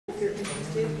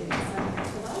interested in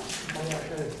signing up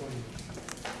for that.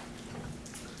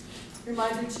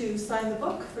 Reminder to sign the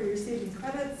book for your receiving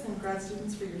credits and grad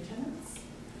students for your attendance.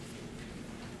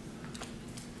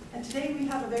 And today we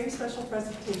have a very special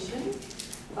presentation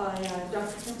by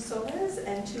Dr. Kim Solez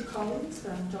and two colleagues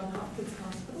from Johns Hopkins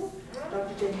Hospital,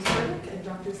 Dr. James Burdick and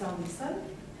Dr. Zhaoli.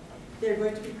 They're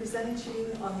going to be presenting to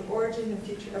you on the origin and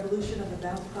future evolution of the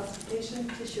Banff classification,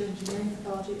 tissue engineering,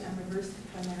 pathology, and reverse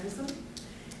chimerism.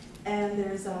 And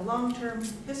there's a long-term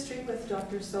history with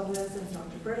Dr. Solez and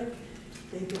Dr. Burdick.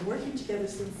 They've been working together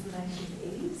since the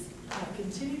 1980s,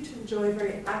 continue to enjoy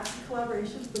very active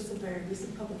collaborations with some very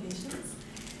recent publications.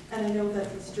 And I know that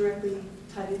it's directly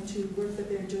tied into work that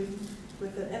they're doing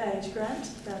with an NIH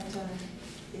grant that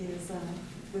is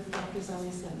with Dr.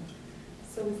 Zhaoli.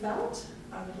 So with that,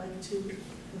 I would like to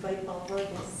invite all of our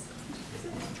guests.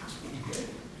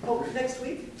 Oh, next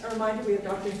week, a reminder, we have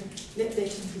Dr. Nick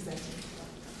Dayton presenting.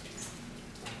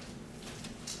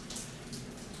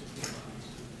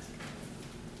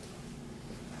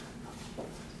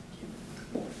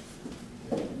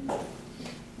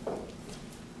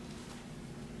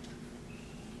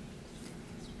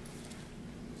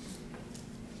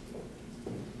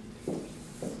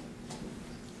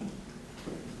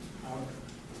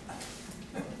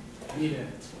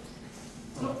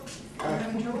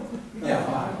 Yeah,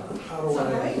 how do I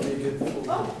make it full?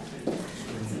 Oh.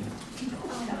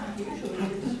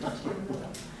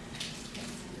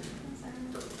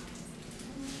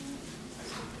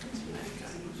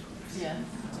 Yeah.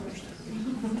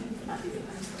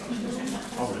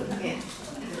 Okay.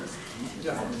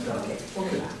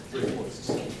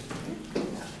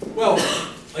 Well,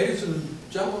 ladies and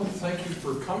gentlemen, thank you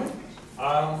for coming.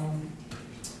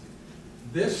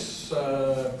 This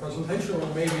presentation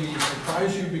will maybe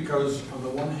surprise you because, on the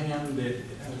one hand, it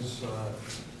has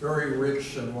very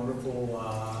rich and wonderful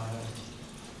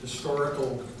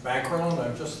historical background.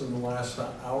 I've just in the last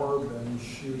hour been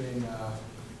shooting a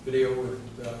video with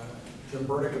Jim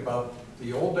Burdick about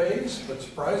the old days, but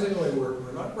surprisingly,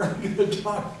 we're not really going to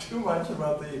talk too much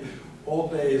about the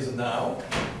old days now.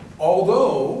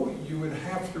 Although, you would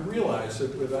have to realize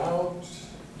that without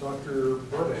Dr.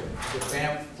 Burdick, the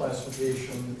Banff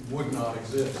classification would not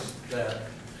exist. That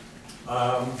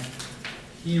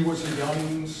he was a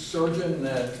young surgeon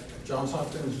at Johns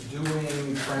Hopkins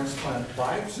doing transplant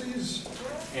biopsies,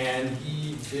 and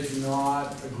he did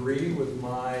not agree with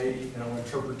my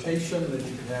interpretation that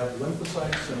you could have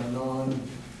lymphocytes in a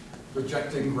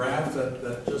non-rejecting graft.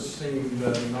 That just seemed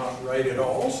not right at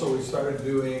all. So we started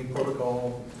doing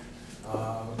protocol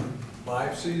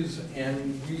biopsies,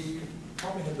 and we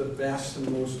probably had the best and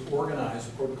most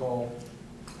organized protocol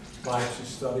biopsy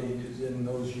studies in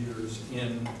those years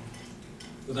in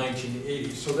the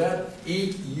 1980s. So that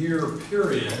 8-year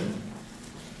period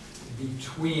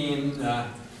between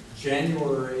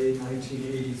January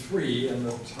 1983 and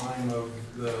the time of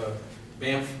the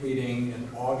Banff meeting in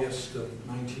August of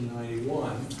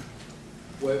 1991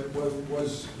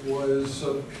 was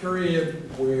a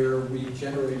period where we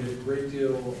generated a great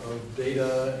deal of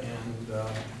data and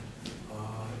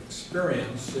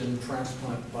experience in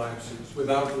transplant biopsies,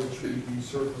 without which we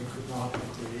certainly could not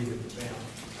have created the Banff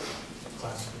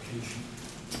classification.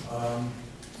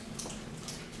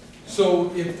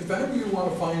 So if any of you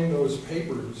want to find those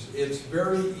papers, it's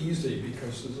very easy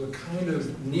because there's a kind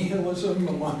of nihilism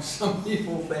among some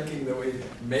people thinking that we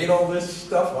made all this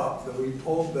stuff up, that we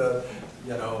pulled the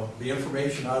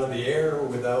information out of the air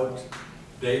without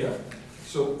data.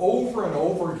 So over and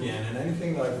over again, in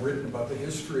anything that I've written about the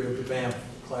history of the Banff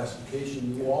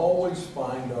classification, you always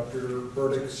find Dr.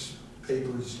 Burdick's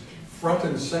papers front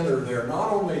and center there,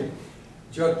 not only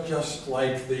just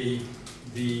like the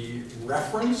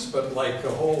reference, but like a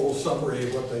whole summary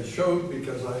of what they showed,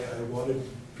 because I wanted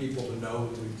people to know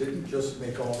that we didn't just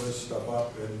make all this stuff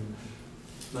up in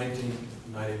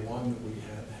 1991, that we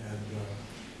had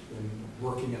been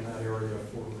working in that area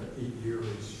for 8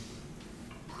 years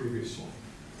previously.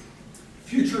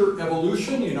 Future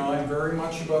evolution, I'm very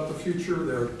much about the future.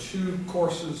 There are 2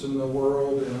 courses in the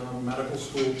world in a medical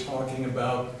school talking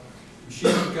about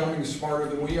machines becoming smarter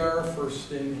than we are.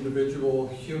 First, in individual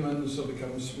humans will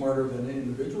become smarter than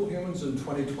individual humans in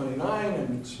 2029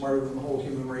 and smarter than the whole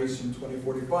human race in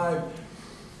 2045.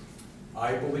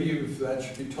 I believe that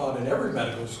should be taught in every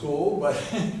medical school, but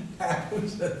it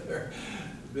happens that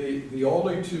the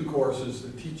only 2 courses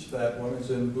that teach that, one is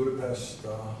in Budapest,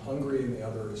 Hungary, and the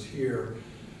other is here.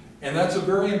 And that's a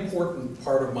very important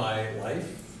part of my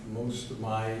life. Most of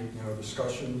my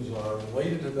discussions are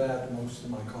related to that. Most of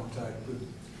my contact with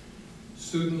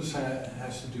students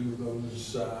has to do with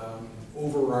those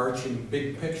overarching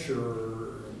big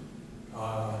picture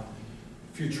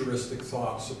futuristic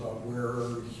thoughts about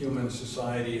where human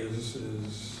society is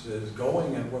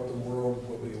going and what the world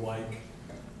will be like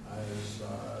as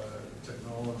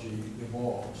technology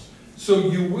evolves. So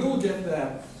you will get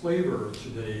that flavor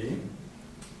today,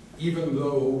 even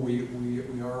though we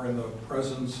are in the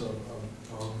presence of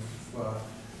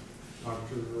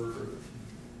Dr.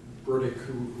 Burdick,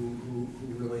 who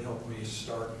really helped me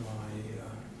start my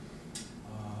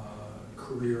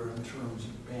career in terms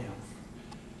of Banff.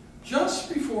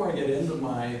 Just before I get into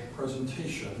my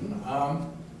presentation,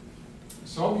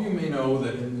 some of you may know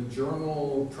that in the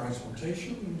journal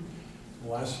Transplantation,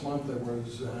 last month there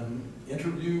was an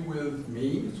interview with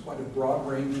me. It's quite a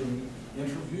broad-ranging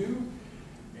interview.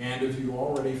 And if you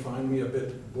already find me a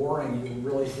bit boring, you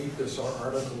really hate this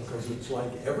article because it's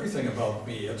like everything about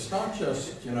me. It's not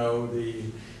just, you know, the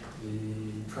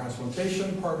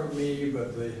transplantation part of me,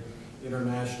 but the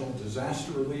international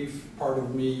disaster relief part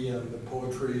of me, and the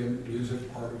poetry and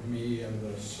music part of me, and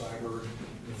the cyber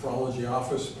nephrology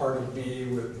office part of me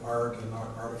with art and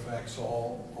artifacts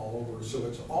all over. So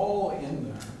it's all in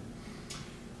there.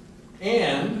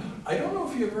 And I don't know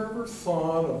if you've ever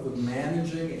thought of the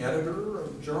managing editor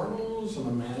of journals and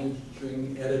the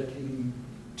managing editing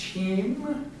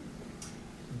team,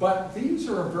 but these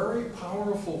are a very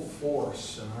powerful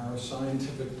force in our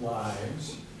scientific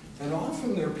lives, and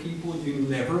often they're people you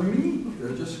never meet.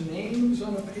 They're just names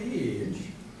on a page.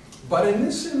 But in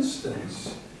this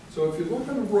instance, so if you look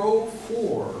on row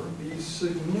 4, these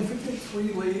significant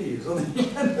 3 ladies on the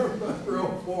end of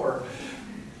row 4,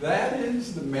 that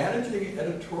is the managing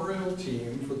editorial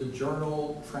team for the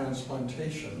journal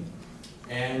Transplantation,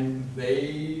 and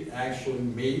they actually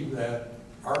made that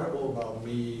article about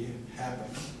me happen.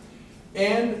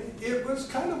 And it was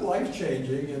kind of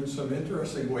life-changing in some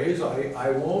interesting ways. I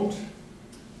won't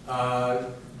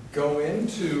go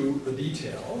into the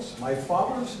details. My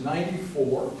father's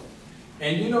 94,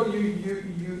 and you know,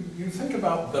 you think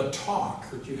about the talk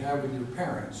that you have with your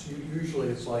parents. Usually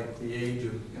it's like the age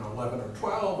of 11 or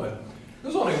 12, and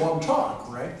there's only one talk,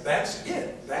 right? That's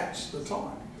it. That's the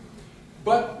talk.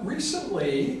 But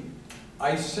recently,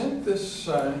 I sent this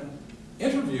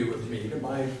interview with me to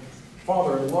my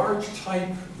father, a large type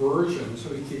version, so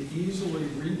he could easily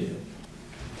read it.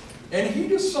 And he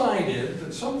decided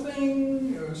that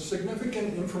something,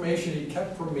 significant information he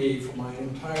kept from me for my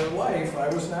entire life, I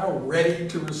was now ready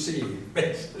to receive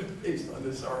based on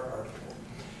this article.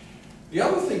 The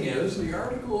other thing is, the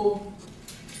article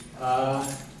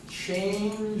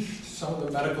changed some of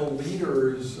the medical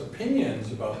leaders'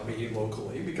 opinions about me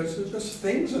locally, because there's just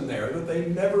things in there that they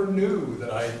never knew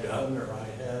that I had done or I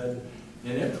had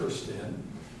an interest in.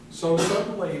 So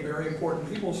suddenly, very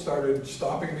important people started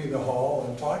stopping me in the hall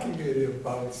and talking to me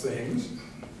about things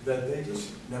that they just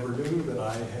never knew that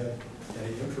I had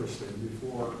any interest in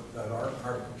before that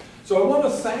article. So I want to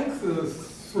thank the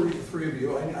three of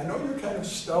you. I know you're kind of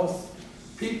stealth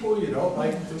people. You don't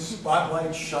like the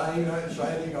spotlight shining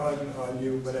on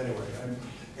you, but anyway,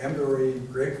 I'm very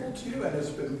grateful to you, and it's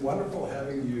been wonderful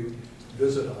having you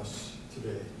visit us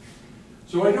today.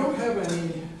 So I don't have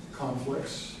any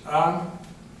conflicts.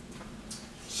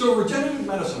 So regenerative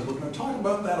medicine, we're going to talk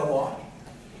about that a lot.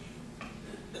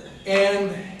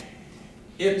 And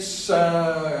it's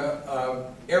an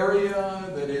area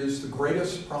that is the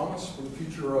greatest promise for the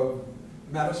future of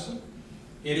medicine.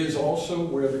 It is also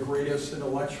where the greatest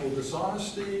intellectual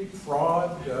dishonesty,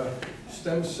 fraud,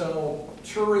 stem cell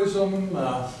tourism,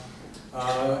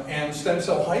 and stem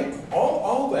cell hype,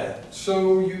 all that.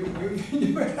 So you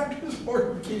have to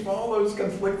sort of keep all those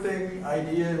conflicting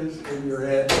ideas in your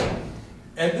head.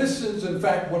 And this is, in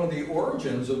fact, one of the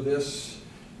origins of this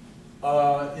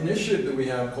initiative that we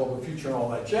have called The Future and All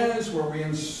That Jazz, where we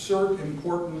insert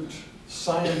important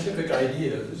scientific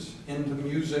ideas into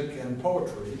music and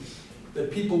poetry that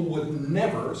people would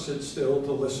never sit still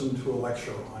to listen to a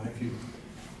lecture on. If you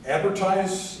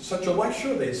advertise such a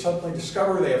lecture, they suddenly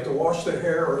discover they have to wash their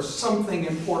hair or something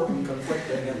important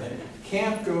conflicting, and they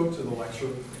can't go to the lecture.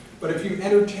 But if you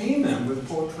entertain them with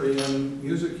poetry and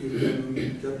music, you can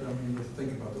get them to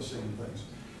think about the same things.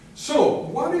 So,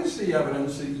 what is the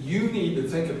evidence that you need to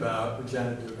think about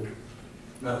regenerative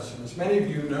medicine? As many of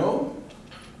you know,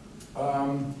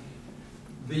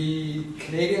 the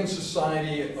Canadian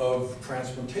Society of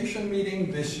Transplantation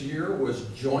meeting this year was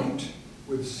joint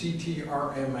with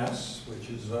CTRMS, which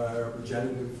is a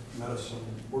regenerative medicine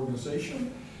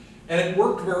organization. And it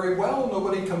worked very well.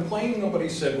 Nobody complained. Nobody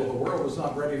said, well, the world is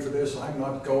not ready for this, I'm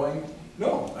not going.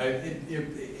 No,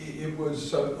 it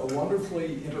was a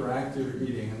wonderfully interactive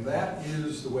meeting, and that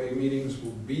is the way meetings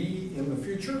will be in the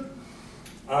future.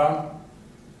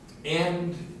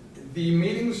 And the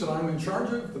meetings that I'm in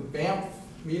charge of, the Banff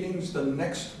meetings, the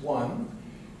next one,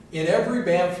 in every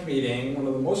Banff meeting, one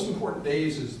of the most important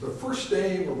days is the first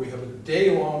day where we have a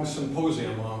day-long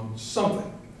symposium on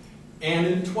something. And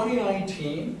in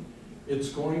 2019, it's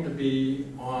going to be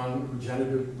on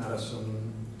regenerative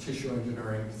medicine, tissue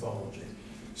engineering, pathology.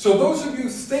 So those of you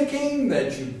thinking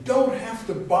that you don't have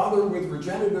to bother with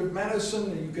regenerative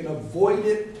medicine and you can avoid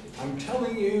it, I'm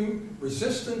telling you,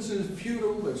 resistance is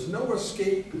futile, there's no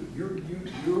escape,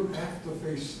 you have to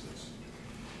face this.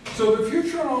 So the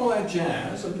future and all that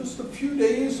jazz, I'm just a few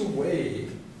days away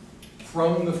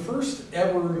from the first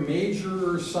ever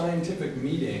major scientific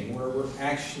meeting where we're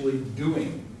actually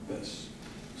doing this.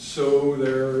 So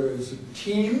there is a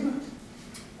team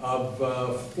of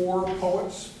 4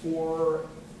 poets, 4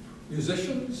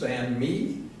 musicians, and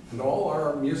me, and all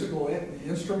our musical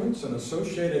instruments and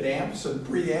associated amps and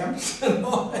preamps and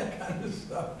all that kind of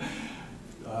stuff.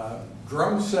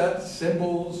 Drum sets,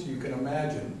 cymbals, you can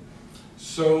imagine.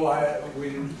 So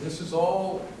this is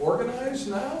all organized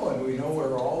now, and we know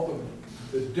where all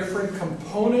the different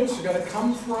components are going to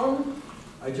come from.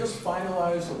 I just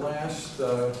finalized the last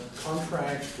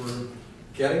contract for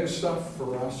getting stuff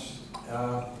for us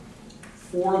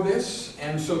for this,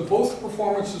 and so both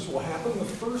performances will happen. The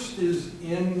first is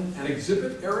in an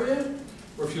exhibit area,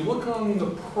 where if you look on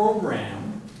the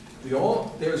program,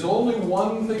 there's only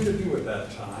one thing to do at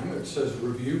that time. It says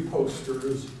review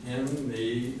posters in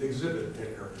the exhibit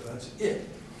area. That's it.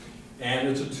 And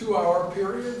it's a 2-hour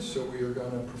period, so we are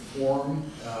going to perform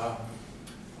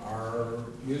our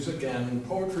music and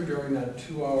poetry during that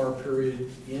 2-hour period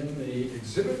in the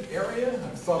exhibit area.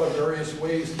 I've thought of various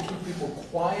ways to keep people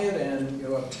quiet and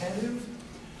attentive.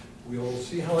 We'll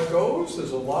see how it goes.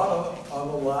 There's a lot on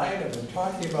the line. I've been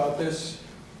talking about this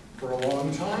for a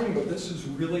long time, but this is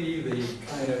really the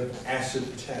kind of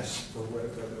acid test for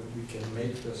whether we can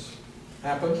make this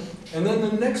happen. And then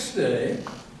the next day,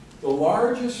 the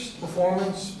largest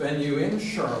performance venue in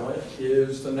Charlotte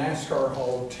is the NASCAR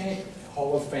Hall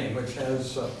of Fame, which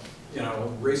has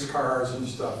race cars and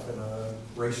stuff and a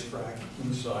racetrack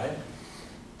inside.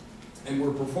 And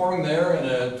we're performing there in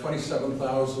a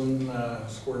 27,000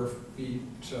 square feet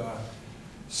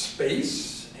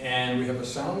space, and we have a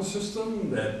sound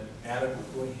system that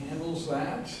adequately handles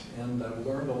that, and I've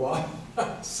learned a lot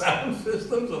about sound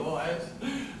systems in the last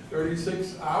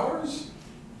 36 hours.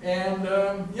 And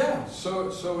yeah, so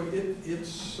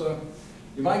it's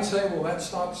you might say, well,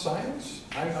 that's not science.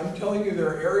 I'm telling you, there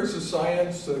are areas of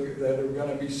science that are going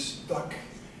to be stuck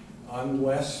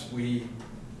unless we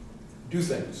do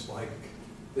things like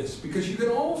this. Because you can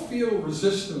all feel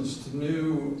resistance to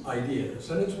new ideas.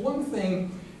 And it's one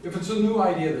thing, if it's a new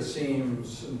idea that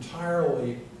seems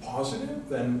entirely positive,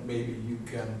 then maybe you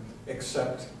can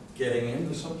accept getting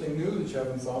into something new that you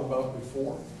haven't thought about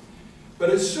before. But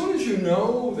as soon as you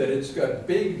know that it's got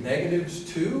big negatives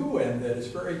too, and that it's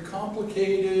very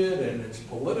complicated, and it's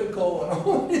political, and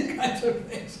all these kinds of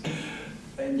things,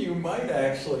 then you might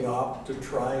actually opt to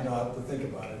try not to think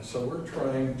about it. So we're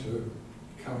trying to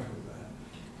counter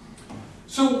that.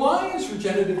 So why is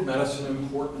regenerative medicine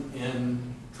important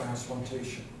in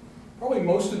transplantation? Probably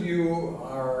most of you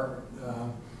are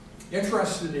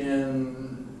interested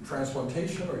in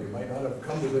transplantation, or you might not have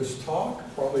come to this talk.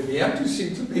 Probably the empty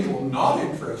seats of people not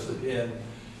interested in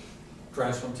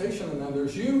transplantation, and then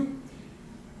there's you.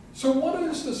 So what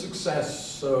is the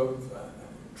success of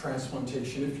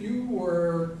transplantation? If you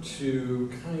were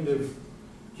to kind of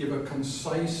give a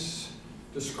concise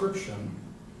description,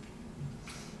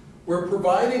 we're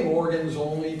providing organs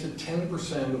only to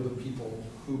 10% of the people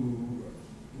who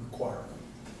require them.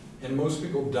 And most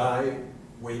people die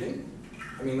waiting.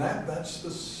 I mean, that's the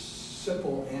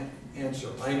simple answer.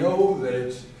 I know that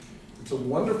it's a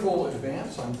wonderful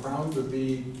advance. I'm proud to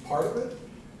be part of it.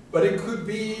 But it could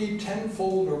be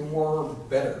tenfold or more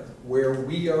better, where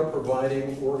we are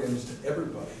providing organs to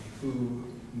everybody who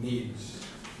needs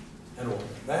an organ.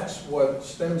 That's what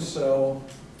stem cell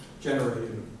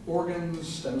generated organs,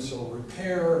 stem cell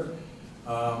repair,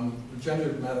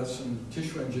 regenerative medicine,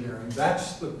 tissue engineering,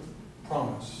 that's the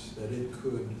promise that it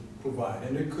could provide.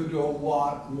 And it could do a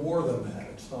lot more than that.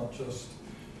 It's not just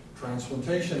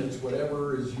transplantation, it's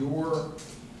whatever is your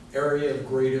area of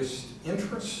greatest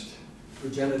interest.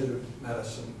 Regenerative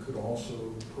medicine could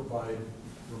also provide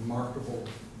remarkable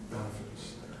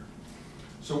benefits there.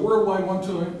 So worldwide,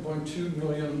 1.2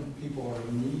 million people are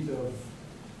in need of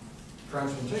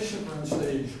transplantation for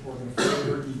end-stage organ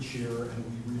failure each year, and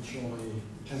we reach only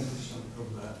 10%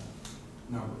 of that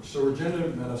number. So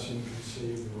regenerative medicine can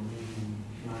save the remaining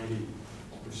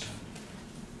 90%.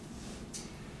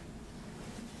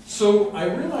 So I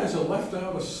realize I left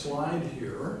out a slide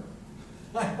here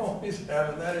I always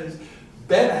have, and that is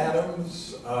Ben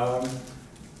Adams'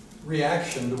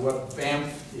 reaction to what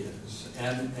Banff is.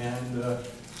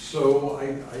 So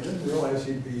I didn't realize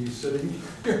he'd be sitting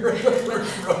here in the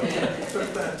first row. I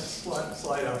took that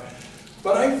slide out.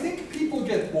 But I think people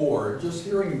get bored just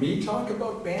hearing me talk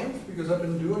about Banff, because I've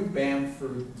been doing Banff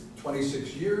for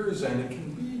 26 years, and it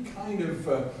can be kind of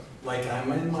like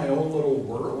I'm in my own little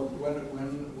world when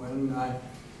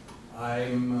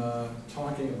I'm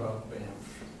talking about Banff.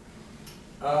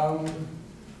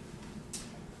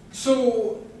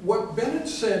 So what Bennett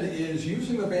said is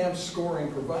using the Banff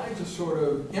scoring provides a sort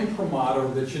of imprimatur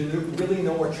that you really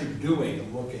know what you're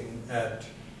doing looking at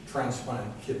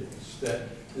transplant kidneys. That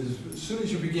is, as soon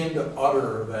as you begin to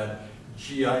utter that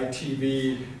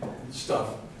GITV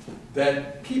stuff,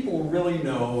 that people really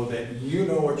know that you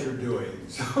know what you're doing.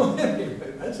 So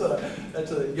anyway, that's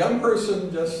a young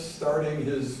person just starting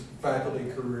his faculty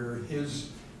career,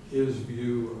 his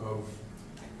view of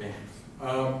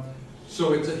Banff.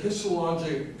 So it's a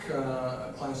histologic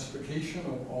classification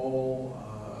of all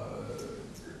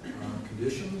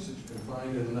conditions that you can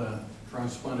find in the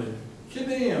transplanted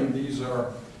kidney, and these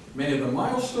are many of the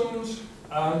milestones.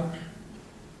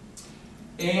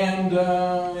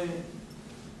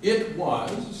 It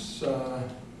was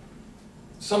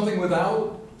something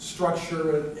without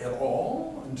structure at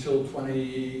all until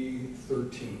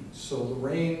 2013. So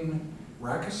Lorraine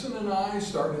Rackison and I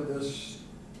started this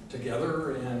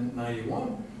together in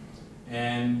 '91,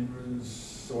 and was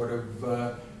sort of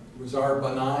was our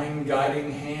benign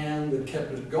guiding hand that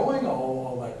kept it going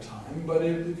all that time. But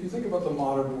if you think about the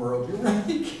modern world, you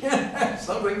really can't have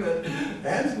something that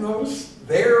has no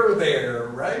there,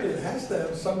 right? It has to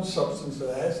have some substance,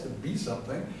 it has to be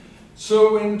something.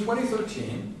 So in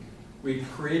 2013, we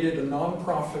created a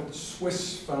nonprofit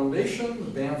Swiss foundation,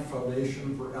 the Banff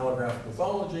Foundation for Allograft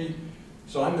Pathology.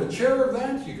 So I'm the chair of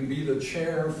that. You can be the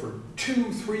chair for 2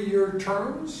 3-year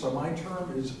terms. So my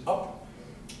term is up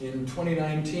in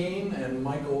 2019, and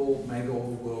Michael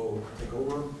Mangle will take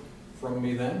over from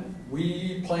me then.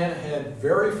 We plan ahead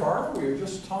very far. We were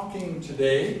just talking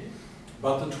today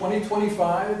about the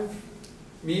 2025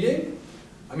 meeting.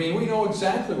 I mean, we know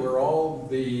exactly where all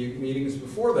the meetings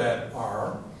before that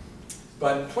are,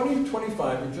 but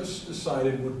 2025 we just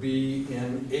decided would be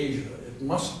in Asia. It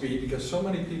must be, because so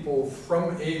many people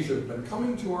from Asia have been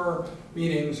coming to our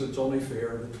meetings, it's only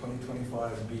fair that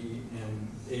 2025 be in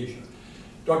Asia.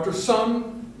 Dr.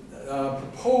 Sun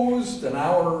proposed an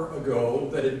hour ago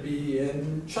that it be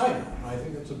in China. I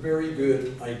think that's a very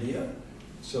good idea.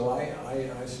 So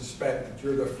I suspect that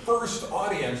you're the first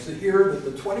audience to hear that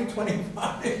the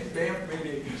 2025 Banff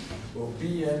meeting will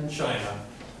be in China.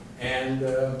 And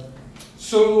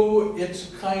so it's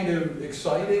kind of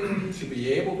exciting to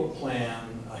be able to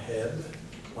plan ahead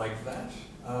like that.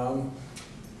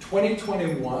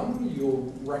 2021,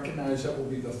 you'll recognize that will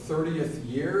be the 30th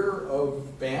year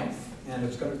of Banff, and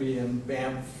it's going to be in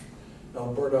Banff,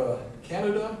 Alberta,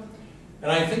 Canada.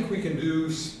 And I think we can do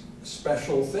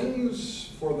special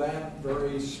things for that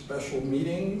very special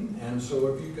meeting. And so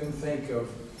if you can think of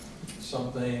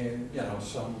something, you know,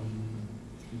 some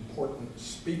important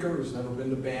speaker who's never been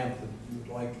to Banff that you'd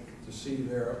like to see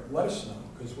there, let us know,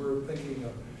 because we're thinking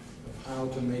of how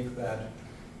to make that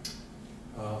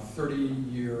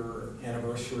 30-year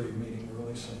anniversary meeting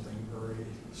really something very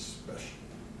special.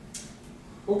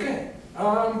 Okay,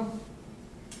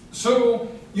 so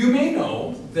you may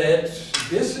know that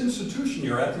this institution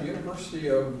here at the University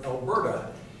of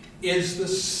Alberta is the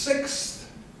 6th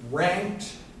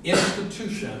ranked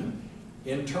institution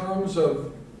in terms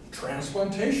of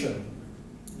transplantation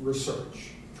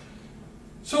research.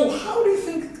 So how do you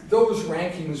think those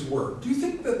rankings work? Do you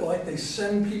think that like they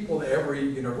send people to every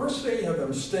university, have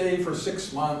them stay for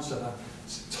 6 months and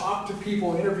talk to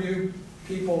people, interview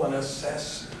people, and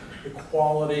assess the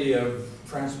quality of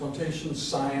transplantation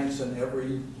science in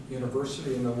every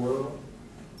university in the world?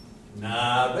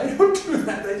 Nah, they don't do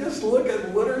that. They just look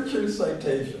at literature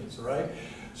citations, right?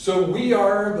 So we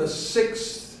are the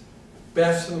 6th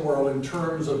best in the world in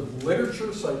terms of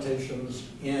literature citations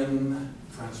in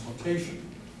transplantation.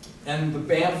 And the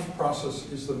Banff process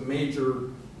is the major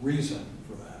reason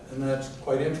for that. And that's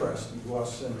quite interesting to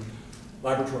us in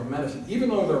laboratory medicine. Even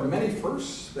though there are many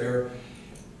firsts, there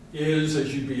is,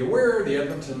 as you'd be aware, the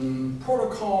Edmonton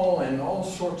Protocol and all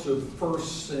sorts of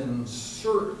firsts in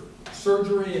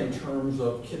surgery in terms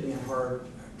of kidney and heart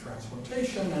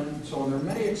transplantation and so on. There are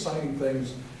many exciting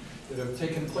things that have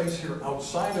taken place here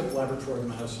outside of laboratory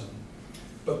medicine.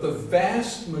 But the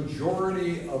vast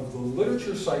majority of the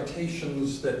literature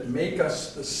citations that make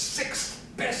us the 6th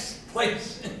best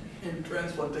place in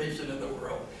transplantation in the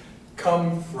world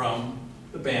come from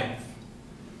the Banff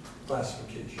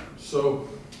classification. So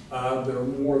there are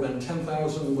more than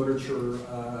 10,000 literature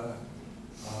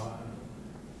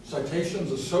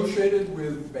citations associated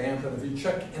with Banff, and if you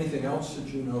check anything else that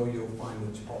you know, you'll find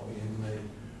it's probably in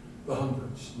the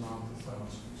hundreds, not the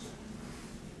thousands.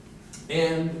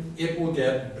 And it will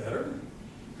get better,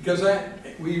 because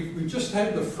we've just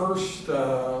had the first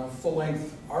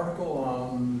full-length article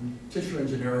on tissue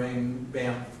engineering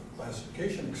Banff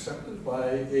classification accepted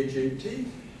by AJT.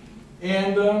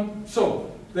 And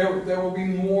so there will be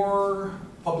more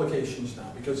publications now,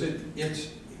 because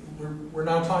we're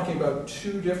now talking about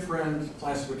two different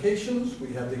classifications.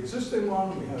 We have the existing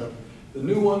one, we have the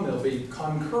new one. They'll be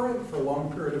concurrent for a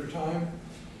long period of time.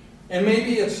 And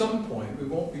maybe at some point we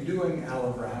won't be doing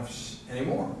allografts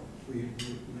anymore,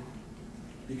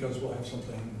 because we'll have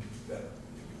something better,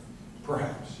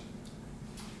 perhaps.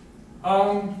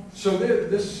 So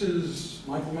this is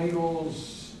Michael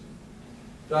Mengel's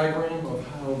diagram of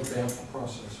how the Banff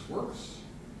process works.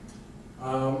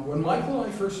 When Michael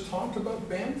and I first talked about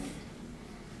Banff,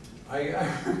 I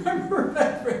remember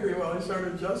that very well. I sort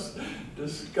of just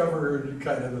discovered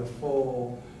kind of the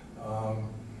full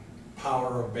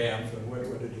power of Banff and what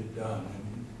it had done.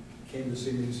 And he came to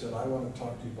see me and said, I want to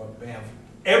talk to you about Banff.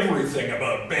 Everything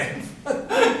about Banff.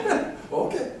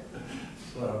 Okay.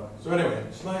 So anyway,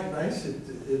 it's nice.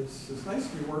 It's nice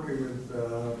to be working with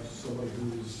somebody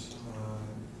who's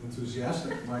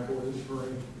enthusiastic. Michael is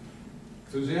very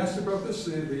enthusiastic about this.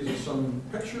 These are some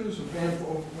pictures of Banff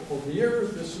over the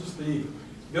years. This is the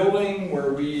building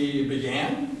where we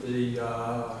began, the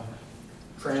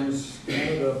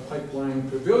Trans-Canada Pipeline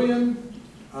Pavilion.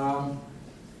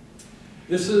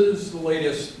 This is the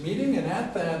latest meeting, and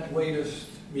at that latest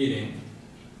meeting,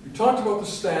 we talked about the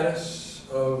status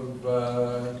of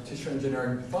tissue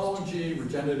engineering pathology,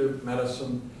 regenerative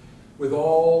medicine, with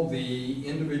all the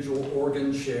individual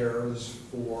organ chairs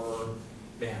for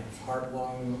Banff: heart,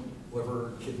 lung,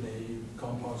 liver, kidney,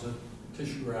 composite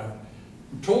tissue graft.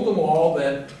 We told them all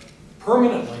that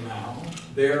permanently now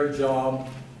their job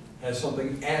has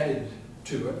something added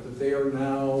to it, that they are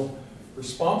now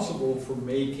responsible for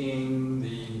making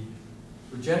the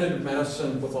regenerative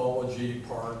medicine pathology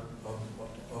part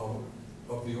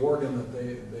of the organ that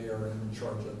they are in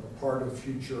charge of, a part of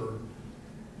future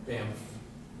Banff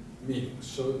meetings.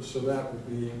 So that would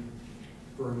be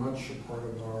very much a part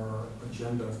of our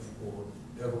agenda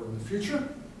forever in the future.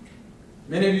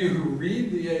 Many of you who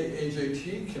read the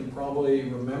AJT can probably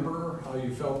remember how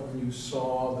you felt when you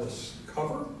saw this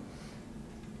cover.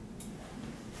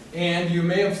 And you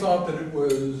may have thought that it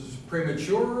was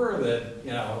premature, that,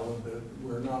 that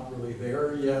we're not really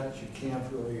there yet. You can't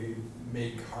really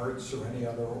make hearts or any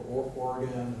other organ,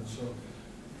 and so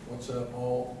what's that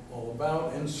all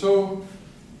about? And so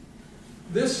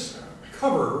this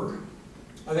cover,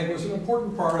 I think, was an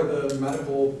important part of the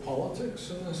medical politics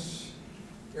in this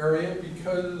area,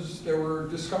 because there were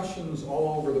discussions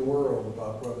all over the world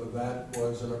about whether that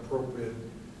was an appropriate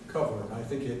cover. And I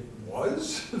think it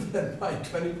was, that by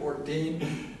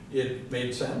 2014 it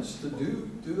made sense to do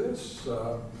this.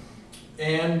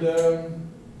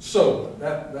 So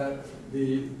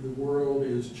the world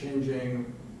is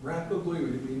changing rapidly.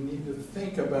 We need to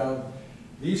think about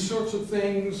these sorts of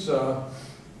things.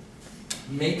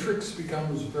 Matrix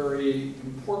becomes very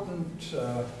important.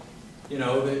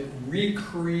 That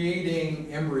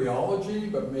recreating embryology,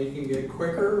 but making it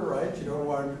quicker, right? You don't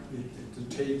want it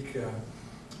to take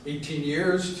 18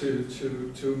 years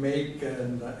to make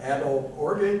an adult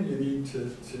organ. You need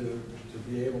to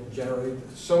be able to generate.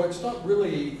 So it's not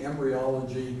really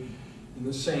embryology in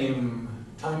the same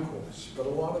time course, but a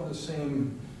lot of the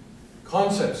same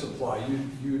concepts apply.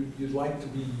 You'd like to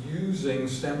be using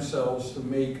stem cells to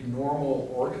make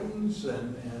normal organs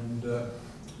and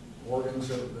organs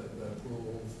that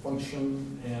will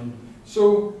function. And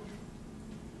so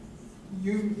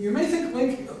you may think,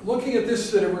 looking at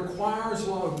this, that it requires a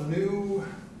lot of new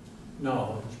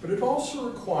knowledge, but it also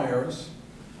requires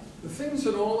the things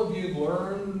that all of you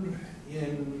learned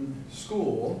in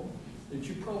school that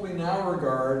you probably now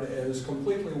regard as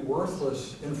completely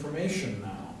worthless information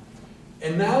now.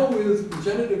 And now with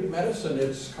regenerative medicine,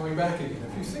 it's coming back again.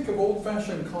 If you think of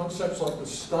old-fashioned concepts like the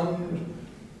stunned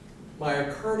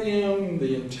myocardium,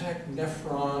 the intact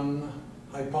nephron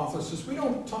hypothesis, we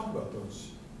don't talk about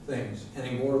those things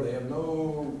anymore. They have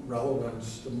no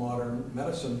relevance to modern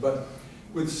medicine. But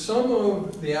with some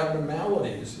of the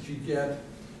abnormalities that you get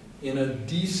in a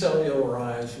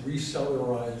decellularized,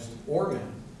 recellularized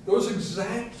organ, those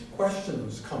exact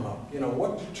questions come up.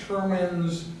 What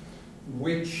determines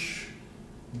which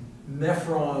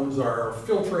nephrons are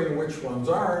filtrating, which ones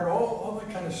aren't, all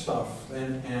that kind of stuff.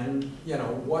 And you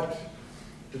know, what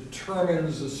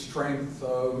determines the strength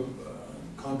of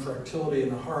contractility in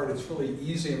the heart. It's really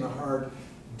easy in the heart.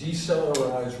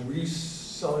 Decellularize,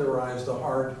 recellularize the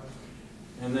heart,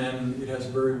 and then it has a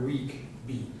very weak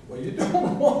beat. Well, you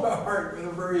don't want a heart with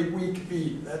a very weak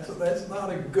beat. That's not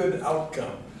a good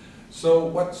outcome. So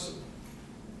what's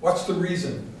the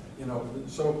reason? You know,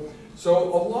 so a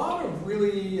lot of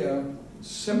really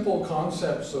simple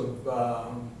concepts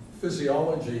of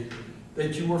physiology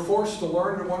that you were forced to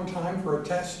learn at one time for a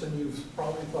test, and you've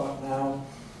probably thought now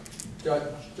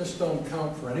just don't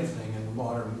count for anything in the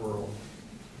modern world.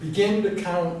 Begin to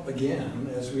count again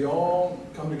as we all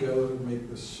come together to make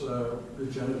this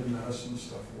regenerative medicine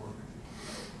stuff work.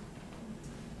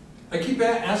 I keep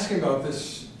asking about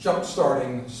this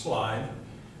jump-starting slide.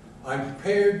 I'm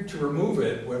prepared to remove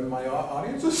it when my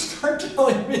audiences start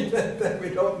telling me that we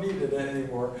don't need it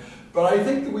anymore. But I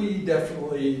think that we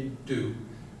definitely do.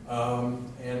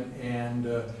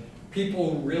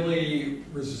 People really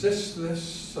resist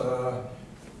this.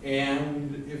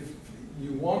 And if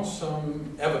you want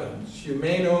some evidence, you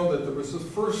may know that there was the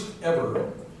first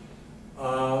ever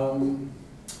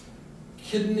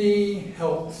Kidney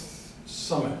Health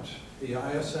Summit. The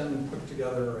ISN put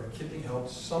together a Kidney Health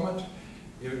Summit.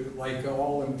 Like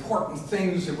all important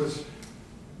things, it was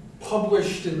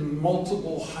published in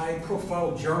multiple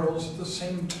high-profile journals at the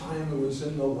same time. It was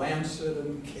in the Lancet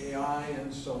and KI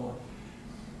and so on.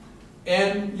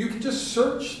 And you can just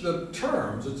search the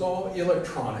terms. It's all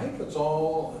electronic. It's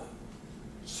all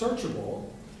searchable.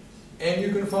 And you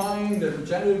can find that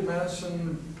regenerative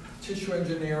medicine, tissue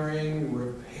engineering,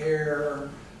 repair,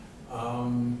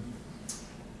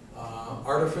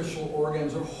 artificial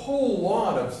organs, a whole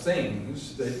lot of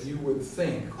things that you would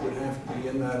think would have to be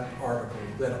in that article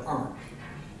that aren't.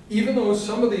 Even though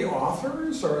some of the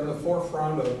authors are in the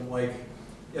forefront of, like,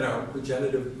 you know,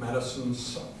 regenerative medicine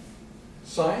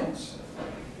science.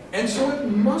 And so it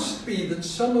must be that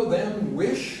some of them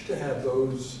wish to have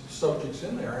those subjects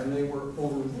in there and they were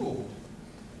overruled.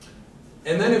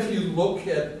 And then if you look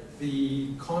at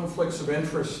the conflicts of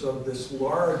interest of this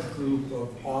large group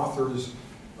of authors,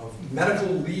 of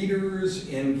medical leaders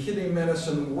in kidney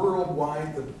medicine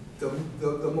worldwide,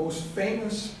 the most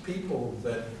famous people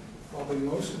that probably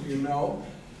most of you know,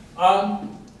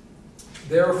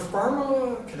 their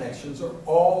pharma connections are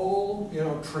all, you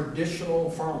know,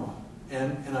 traditional pharma.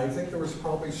 And I think there was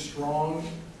probably strong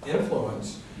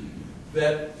influence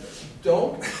that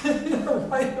don't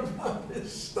write about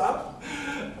this stuff.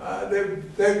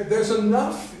 There's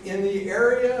enough in the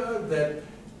area that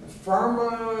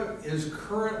pharma is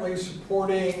currently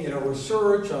supporting, you know,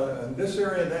 research in this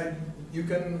area that you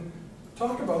can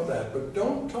talk about that, but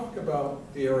don't talk about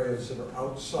the areas that are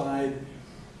outside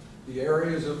the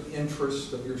areas of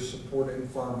interest of your supporting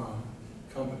pharma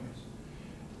companies.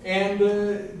 And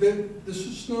there's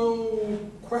just no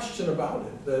question about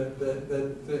it,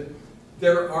 that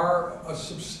there are a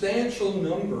substantial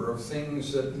number of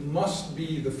things that must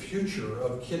be the future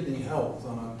of kidney health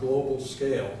on a global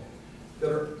scale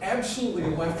that are absolutely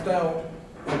left out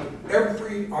of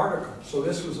every article. So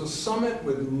this was a summit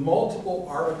with multiple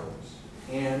articles,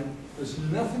 and there's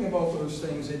nothing about those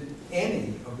things in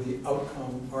any of the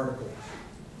outcome articles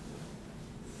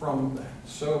from that.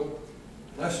 So,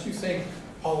 lest you think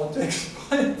politics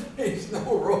plays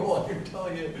no role, I can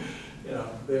tell you, you know,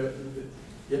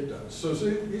 it does. So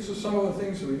these are some of the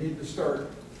things that we need to start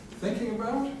thinking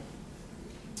about.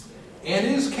 And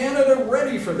is Canada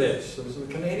ready for this? Does the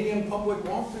Canadian public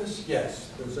want this?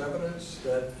 Yes. There's evidence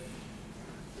that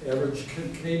the average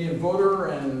Canadian voter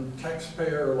and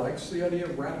taxpayer likes the idea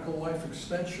of radical life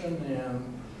extension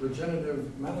and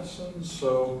regenerative medicine.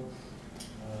 So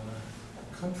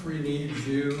the country needs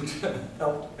you to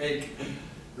help make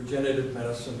regenerative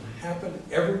medicine happen.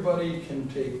 Everybody can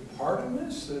take part in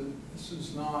this. This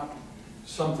is not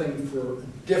something for a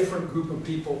different group of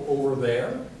people over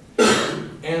there.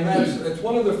 And that's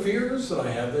one of the fears that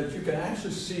I have, that you can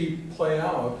actually see play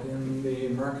out in the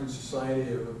American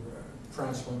Society of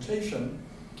Transplantation.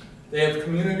 They have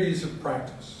communities of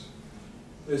practice.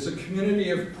 There's a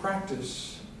community of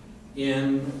practice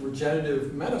in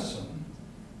regenerative medicine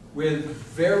with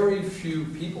very few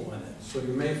people in it. So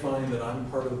you may find that I'm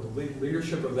part of the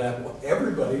leadership of that. Well,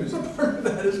 everybody who's a part of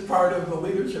that is part of the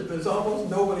leadership. There's almost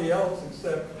nobody else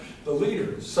except the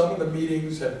leaders. Some of the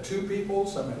meetings have 2 people,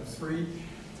 some have 3.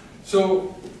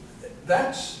 So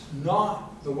that's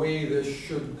not the way this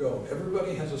should go.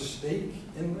 Everybody has a stake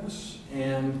in this,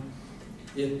 and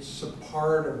it's a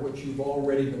part of what you've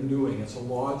already been doing. It's a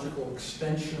logical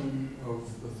extension of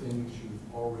the things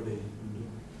you've already been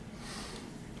doing.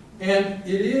 And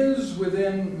it is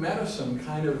within medicine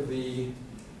kind of the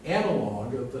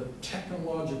analog of the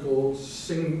technological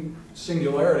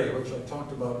singularity, which I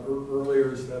talked about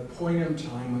earlier, is that point in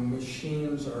time when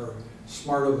machines are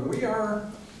smarter than we are.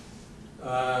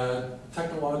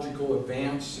 Technological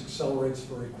advance accelerates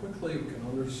very quickly. We can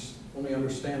only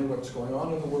understand what's going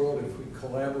on in the world if we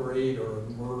collaborate or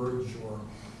merge or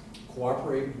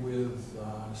cooperate with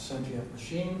sentient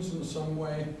machines in some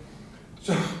way.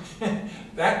 So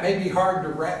that may be hard to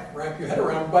wrap your head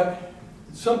around, but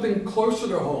something closer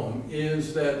to home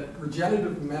is that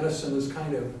regenerative medicine is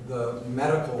kind of the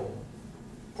medical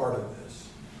part of this,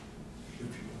 if you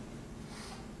will.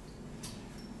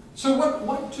 So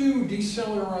what do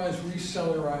decellularized,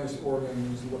 recellularized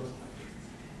organs look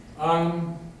like?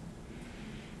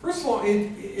 First of all,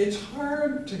 it's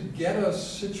hard to get a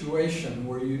situation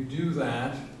where you do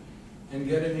that and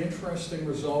get an interesting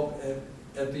result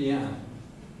at the end.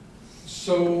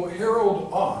 So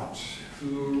Harold Ott,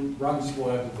 who runs the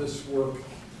lab that this work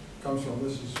comes from,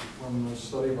 this is from a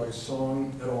study by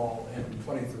Song et al. In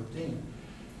 2013,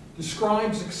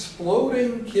 describes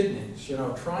exploding kidneys,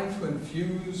 trying to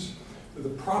infuse with the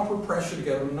proper pressure to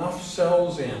get enough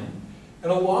cells in.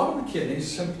 And a lot of the kidneys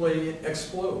simply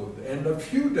explode, and a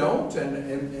few don't,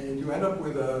 and you end up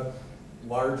with a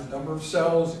large number of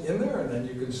cells in there, and then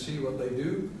you can see what they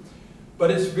do. But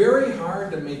it's very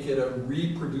hard to make it a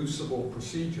reproducible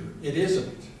procedure. It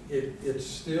isn't. It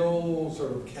still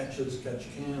sort of catch can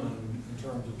in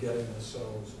terms of getting the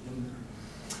cells in there.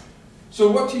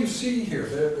 So what do you see here?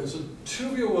 There's a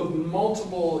tubule with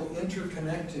multiple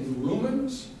interconnecting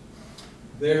lumens.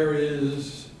 There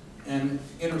is an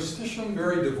interstitium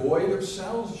very devoid of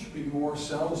cells. There should be more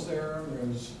cells there.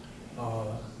 There's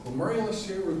glomerulus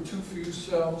here with too few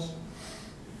cells.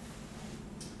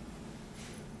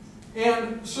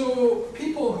 And so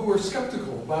people who are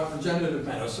skeptical about regenerative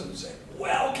medicine say,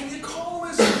 well, can you call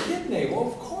this a kidney? Well,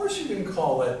 of course you can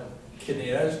call it kidney.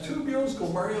 It has tubules,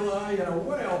 glomeruli,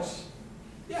 what else?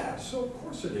 Yeah, so of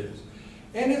course it is.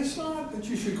 And it's not that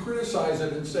you should criticize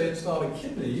it and say it's not a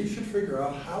kidney. You should figure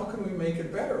out how can we make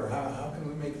it better? How can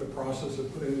we make the process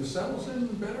of putting the cells in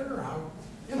better?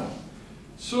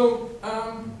 So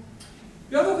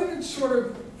the other thing that's sort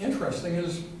of interesting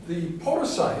is the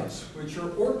podocytes, which are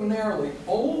ordinarily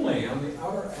only on the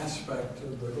outer aspect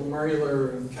of the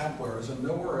glomerular and capillaries and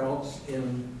nowhere else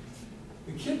in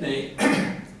the kidney.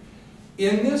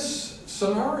 In this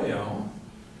scenario,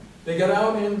 they get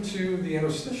out into the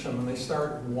interstitium and they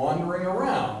start wandering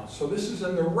around. So this is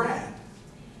in the rat.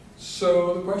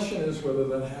 So the question is whether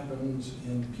that happens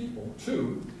in people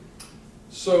too.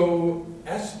 So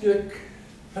Astic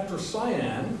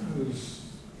Petrosyan, who's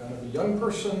kind of a young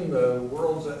person, the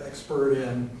world's expert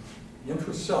in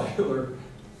extracellular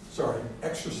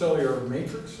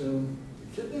matrix in the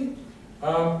kidney.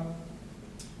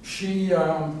 She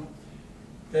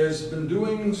has been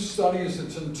doing studies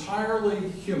that's entirely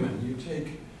human. You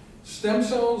take stem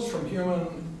cells from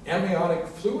human amniotic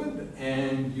fluid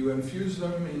and you infuse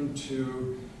them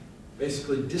into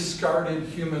basically discarded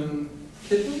human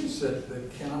kidneys that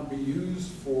cannot be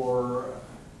used for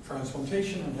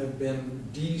transplantation and have been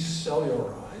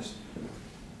decellularized.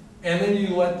 And then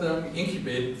you let them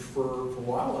incubate for a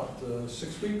while, up to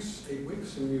 6 weeks, 8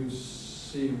 weeks, and you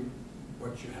see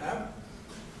what you have.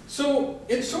 So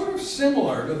it's sort of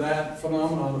similar to that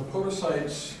phenomenon of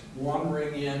podocytes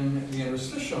wandering in the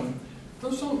interstitium.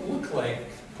 Those don't look like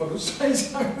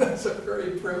podocytes. I mean, that's a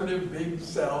very primitive, big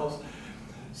cells.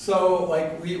 So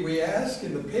like we ask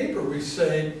in the paper, we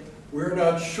say, we're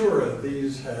not sure if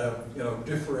these have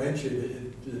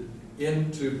differentiated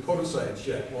into podocytes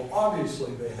yet. Well,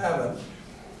 obviously they haven't.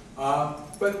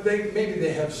 But maybe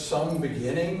they have some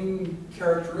beginning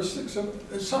characteristics.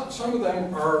 Some of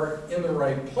them are in the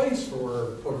right place for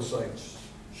where podocytes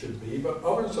should be, but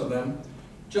others of them,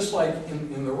 just like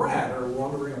in the rat, are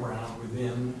wandering around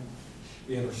within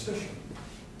the interstitium.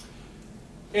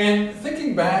 And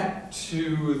thinking back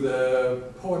to the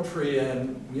poetry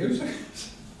and music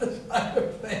side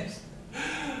of things,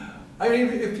 I mean,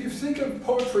 if you think of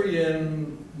poetry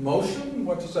in motion,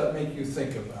 what does that make you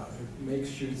think about? It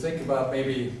makes you think about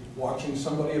maybe watching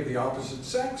somebody of the opposite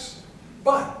sex.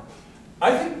 But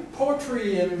I think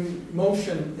poetry in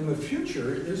motion in the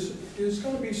future is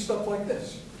going to be stuff like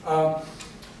this.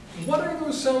 What are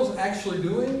those cells actually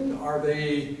doing? Are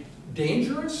they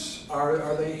dangerous?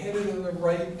 Are they headed in the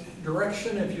right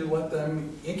direction if you let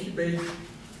them incubate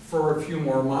for a few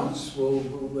more months? Will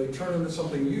they turn into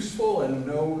something useful and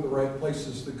know the right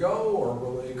places to go, or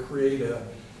will they create a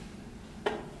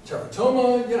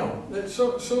teratoma?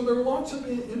 So there are lots of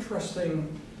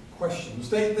interesting questions.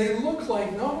 They look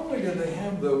like, not only do they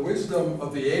have the wisdom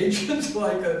of the ages,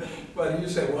 but you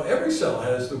say, well, every cell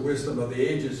has the wisdom of the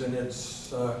ages in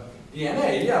its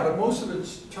DNA. Yeah, but most of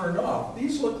it's turned off.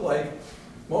 These look like,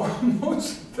 well,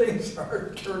 most things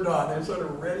are turned on. They're sort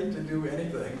of ready to do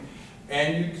anything.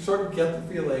 And you sort of get the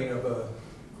feeling of a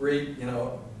great,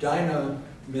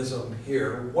 dynamism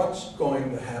here. What's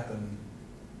going to happen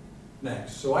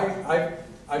next? So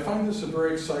I find this a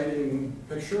very exciting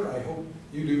picture. I hope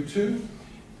you do too.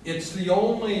 It's the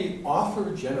only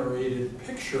author-generated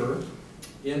picture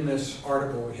in this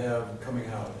article we have coming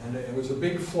out. And it was a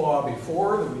big flaw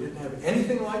before that we didn't have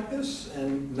anything like this,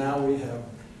 and now we have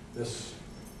this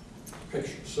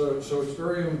picture. So it's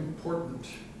very important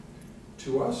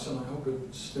to us, and I hope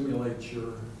it stimulates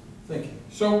your thinking.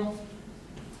 So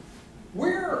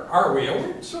where are we? Are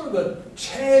we sort of the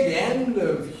tag end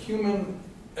of human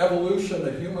evolution,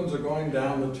 that humans are going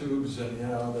down the tubes, and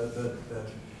there's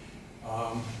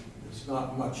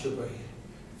not much of a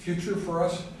future for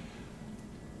us?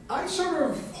 I sort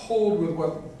of hold with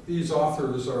what these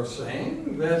authors are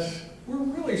saying, that we're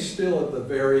really still at the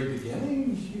very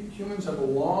beginning. Humans have a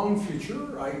long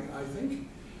future, I think.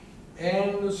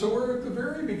 And so we're at the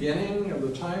very beginning of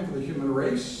the time for the human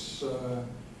race.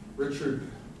 Richard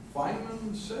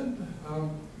Feynman said,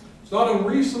 it's not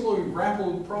unreasonable to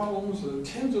grapple with problems that are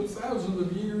tens of thousands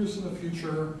of years in the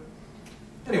future.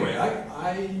 Anyway,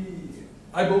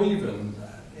 I believe in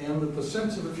that, and that the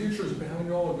sense of the future is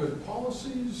behind all the good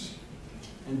policies,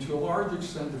 and to a large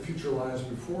extent the future lies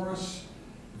before us,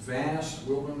 vast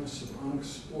wilderness of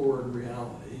unexplored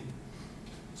reality.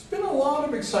 There's been a lot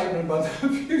of excitement about the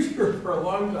future for a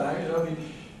long time.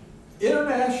 The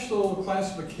International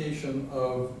Classification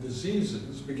of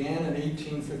Diseases began in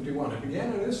 1851. It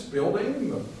began in this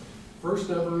building, the first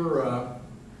ever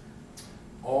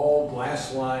all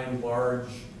glass-lined large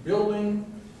building,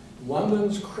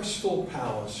 London's Crystal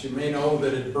Palace. You may know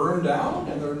that it burned down,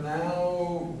 and they're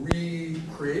now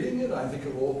recreating it. I think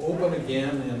it will open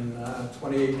again in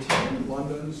 2018,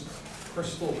 London's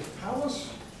Crystal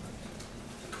Palace.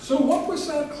 So what was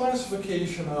that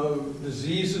classification of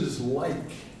diseases like?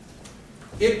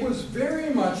 It was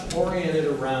very much oriented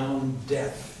around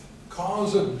death.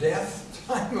 Cause of death,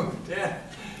 time of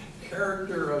death,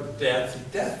 character of death,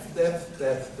 death.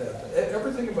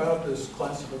 Everything about this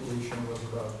classification was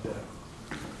about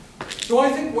death. So I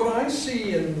think what I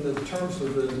see in the terms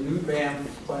of the new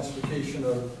Banff classification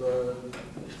of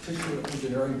tissue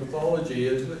engineering pathology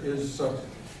is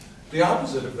the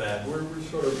opposite of that. We're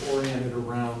sort of oriented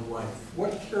around life.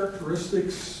 What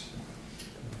characteristics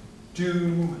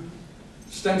do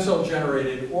stem cell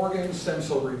generated organs, stem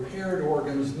cell repaired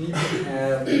organs need to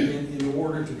have in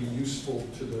order to be useful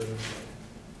to the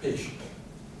patient?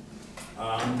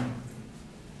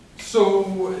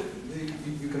 So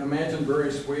you can imagine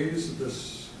various ways that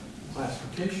this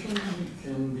classification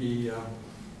can be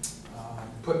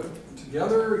put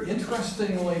together.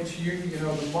 Interestingly to you,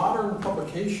 the modern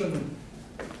publication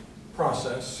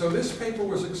process. So this paper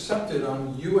was accepted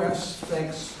on U.S.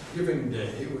 Thanksgiving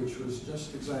Day, which was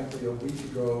just exactly a week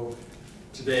ago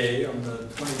today, on the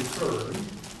 23rd.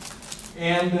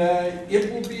 And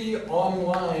it will be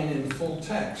online in full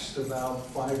text about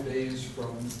 5 days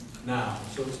from now.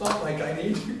 So it's not like I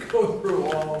need to go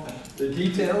through all the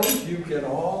details. You can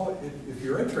all, if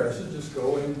you're interested, just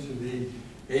go into the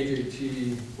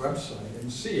AJT website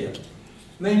and see it.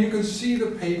 And then you can see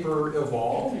the paper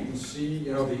evolve. You can see,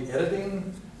 the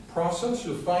editing process.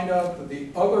 You'll find out that the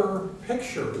other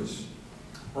pictures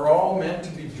are all meant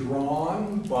to be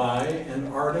drawn by an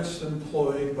artist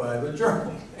employed by the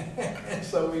journal. And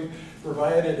so we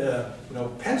provided a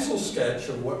pencil sketch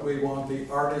of what we want the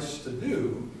artist to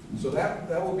do. So that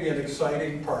will be an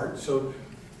exciting part. So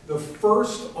the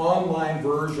first online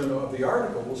version of the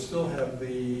article will still have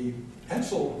the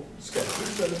pencil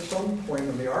sketches that at some point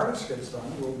when the artist gets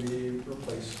done will be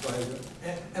replaced by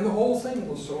and the whole thing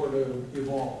will sort of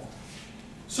evolve.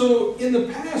 So in the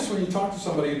past, when you talk to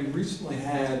somebody who recently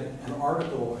had an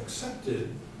article accepted,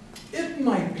 it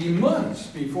might be months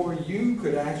before you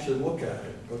could actually look at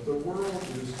it, but the world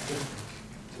is different.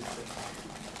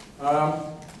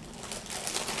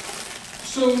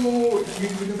 So you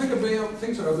can think about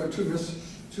things that are there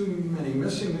too many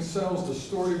missing cells,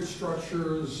 distorted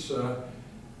structures,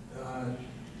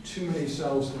 too many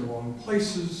cells in the wrong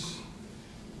places.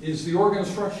 Is the organ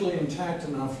structurally intact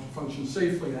enough to function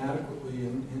safely and adequately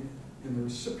in the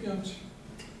recipient?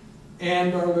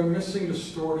 And are there missing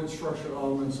distorted structural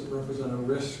elements that represent a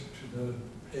risk to the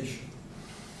patient?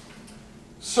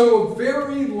 So a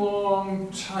very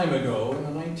long time ago, in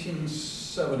the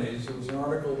 1970s, there was an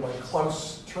article by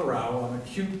Klaus Terrell on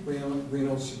acute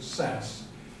renal success,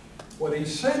 what he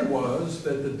said was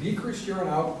that the decreased urine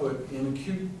output in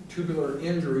acute tubular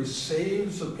injury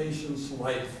saves a patient's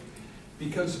life,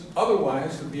 because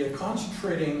otherwise there'd be a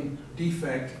concentrating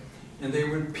defect and they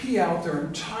would pee out their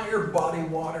entire body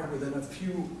water within a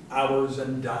few hours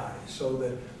and die, so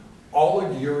that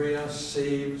oliguria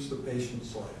saves the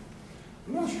patient's life.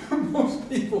 I'm not sure most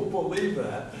people believe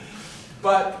that,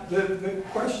 but the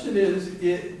question is,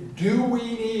 do we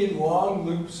need long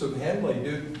loops of Henle?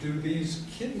 Do these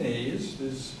kidneys,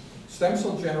 these stem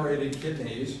cell generated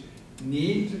kidneys,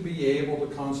 need to be able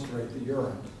to concentrate the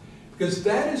urine? Because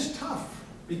that is tough.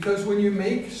 Because when you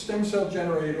make stem cell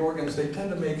generated organs, they tend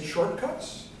to make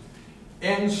shortcuts.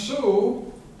 And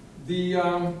so the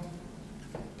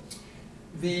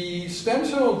stem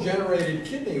cell generated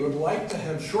kidney would like to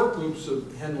have short loops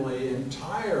of Henle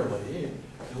entirely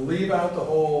and leave out the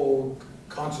whole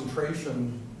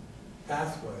concentration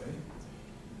pathway.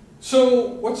 So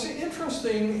what's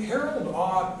interesting, Harold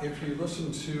Ott, if you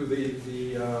listen to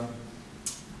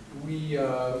we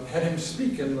had him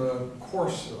speak in the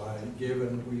course that I gave,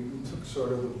 and we took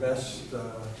sort of the best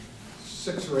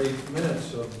 6 or 8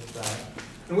 minutes of that.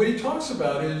 And what he talks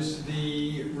about is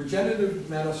the regenerative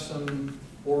medicine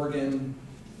organ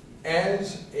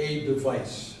as a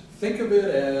device. Think of it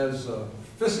as a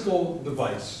physical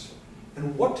device.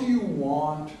 And what do you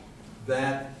want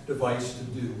that device to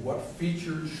do? What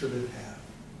features should it have?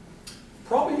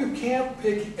 Probably you can't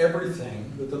pick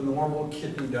everything that the normal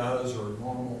kidney does or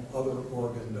normal other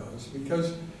organ does,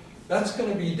 because that's going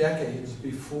to be decades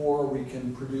before we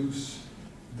can produce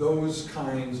those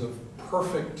kinds of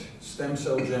perfect stem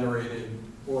cell generated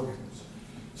organs.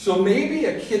 So maybe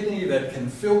a kidney that can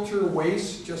filter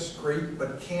waste just great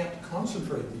but can't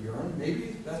concentrate the urine,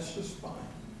 maybe that's just fine.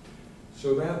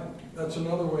 So that's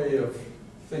another way of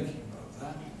thinking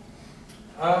about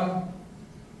that.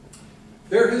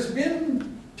 There has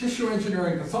been tissue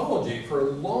engineering pathology for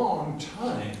a long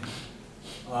time,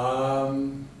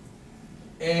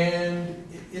 and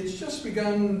it's just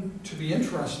begun to be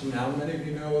interesting now. Many of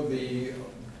you know the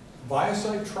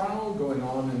Biosite trial going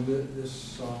on in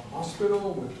this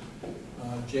hospital with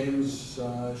James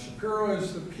Shapiro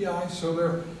as the PI. So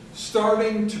they're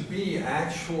starting to be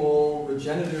actual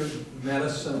regenerative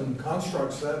medicine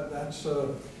constructs. That's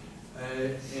an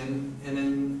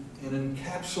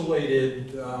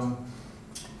encapsulated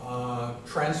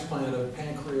transplant of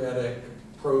pancreatic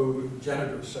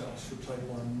progenitor cells for type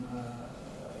 1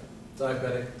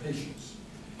 diabetic patients.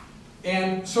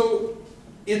 And so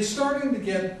it's starting to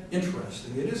get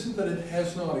interesting. It isn't that it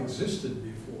has not existed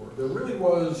before. There really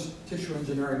was tissue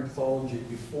engineering pathology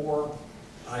before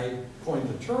I coined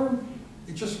the term.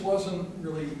 It just wasn't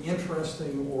really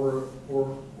interesting or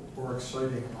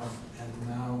exciting enough, and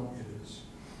now it is.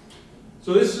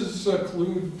 So this is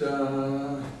Khulud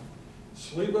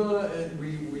Saliba.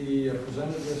 We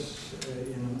presented this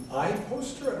in an eye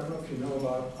poster. I don't know if you know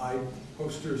about eye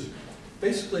posters.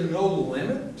 Basically no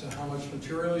limit to how much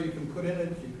material you can put in it.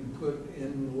 You can put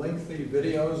in lengthy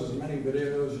videos, as many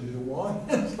videos as you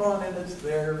want, and so on, and it's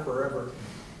there forever.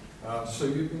 So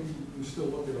you can still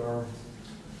look at our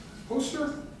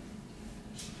poster.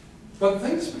 But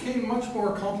things became much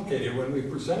more complicated when we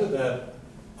presented that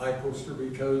eye poster,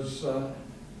 because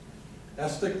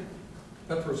Estic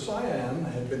Petrosyan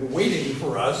had been waiting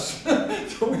for us.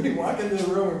 So we walk into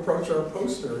the room, approach our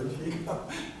poster, and she,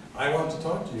 I want to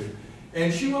talk to you.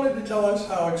 And she wanted to tell us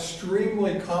how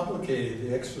extremely complicated the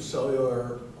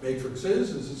extracellular matrix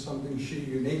is. This is something she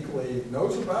uniquely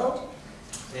knows about,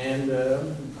 and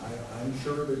I'm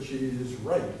sure that she is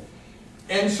right.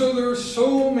 And so there are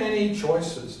so many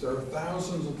choices. There are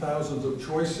thousands and thousands of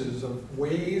choices of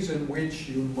ways in which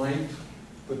you might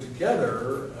put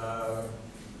together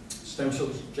stem cell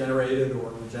generated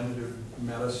or regenerative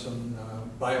medicine,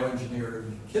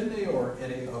 bioengineered kidney, or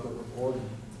any other organ.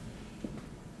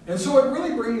 And so it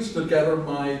really brings together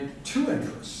my 2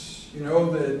 interests. You know,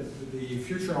 the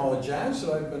future knowledge jazz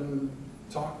that I've been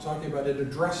talking about, it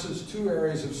addresses 2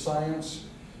 areas of science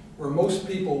where most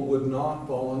people would not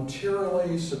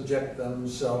voluntarily subject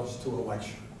themselves to a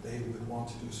lecture. They would want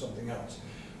to do something else.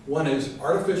 One is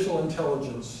artificial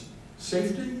intelligence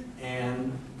safety,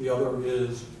 and the other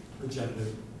is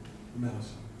regenerative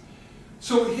medicine.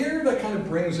 So here that kind of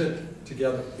brings it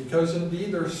together, because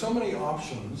indeed there are so many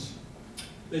options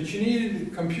that you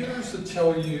need computers to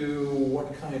tell you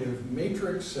what kind of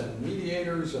matrix and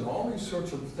mediators and all these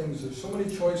sorts of things. There's so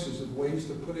many choices of ways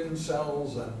to put in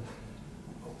cells and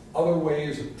other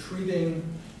ways of treating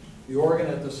the organ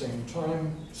at the same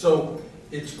time. So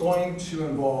it's going to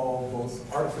involve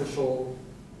both artificial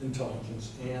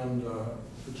intelligence and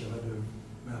regenerative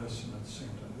medicine at the same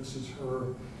time. This is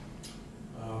her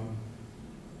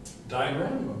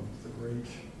diagram of the great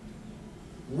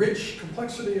rich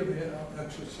complexity of the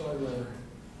extracellular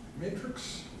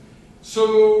matrix.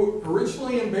 So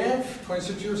originally in Banff,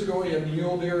 26 years ago, we had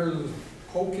mule deer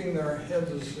poking their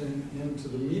heads into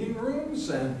the meeting rooms.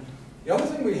 And the other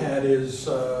thing we had is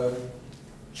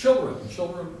children.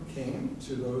 Children came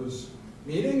to those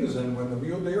meetings, and when the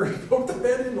mule deer poked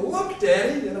their head in, look,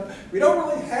 Daddy, you know, we don't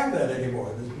really have that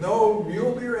anymore. There's no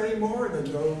mule deer anymore.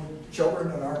 There's no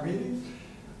children in our meetings.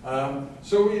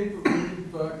 So we've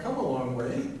come a long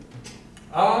way.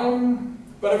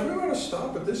 But if we want to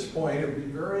stop at this point, it would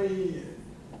be very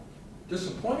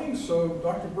disappointing. So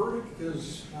Dr. Burdick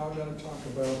is now going to talk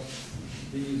about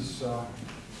these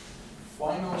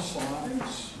final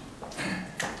slides.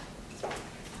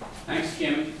 Thanks,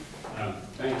 Kim.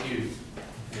 Thank you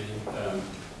and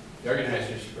the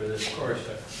organizers for this course,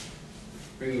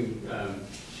 bringing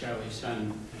Zhaoli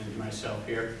Sun and myself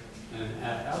here. And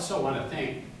I also want to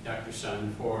thank Dr.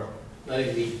 Sun for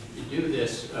letting me do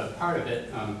this part of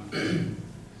it.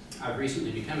 I've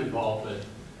recently become involved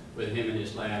with him in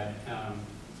his lab,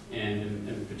 and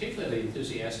am particularly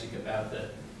enthusiastic about the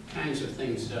kinds of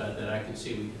things that I can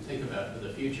see we can think about for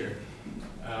the future.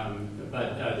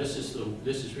 But this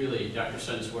is really Dr.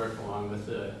 Sun's work, along with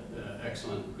the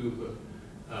excellent group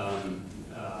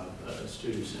of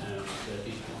students that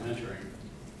he's been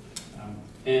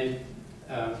mentoring.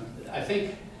 I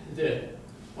think that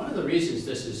one of the reasons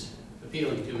this is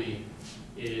appealing to me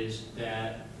is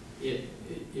that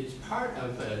it's part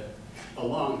of a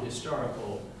long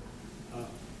historical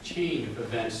chain of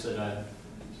events that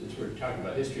since we're talking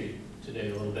about history today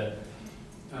a little bit,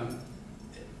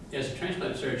 as a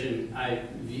transplant surgeon, I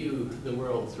view the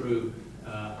world through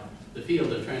the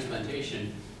field of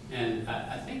transplantation, and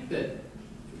I think that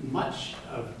much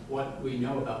of what we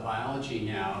know about biology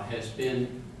now has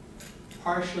been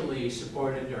partially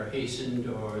supported or hastened,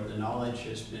 or the knowledge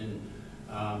has been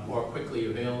more quickly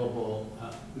available,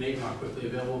 made more quickly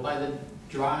available by the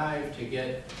drive to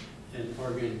get an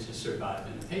organ to survive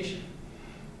in a patient.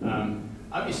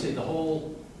 Obviously, the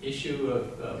whole issue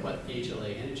of what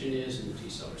HLA antigen is and the T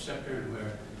cell receptor, and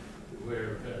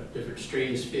where different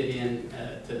strains fit in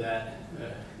to that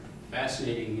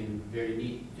fascinating and very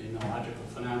neat immunological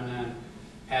phenomenon.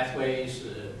 Pathways,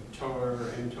 TOR,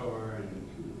 mTOR, and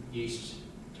yeast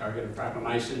target of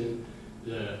rapamycin,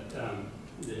 the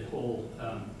whole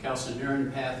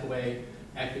calcineurin pathway,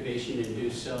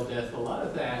 activation-induced cell death. A lot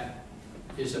of that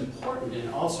is important in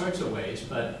all sorts of ways,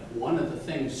 but one of the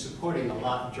things supporting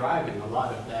driving a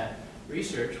lot of that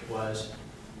research was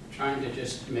trying to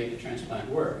just make a transplant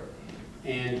work.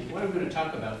 And what I'm going to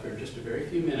talk about for just a very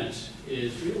few minutes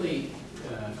is really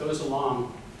goes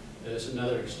along as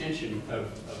another extension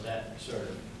of that sort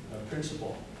of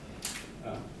principle.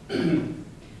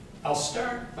 I'll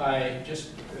start by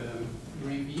just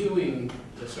reviewing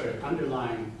the sort of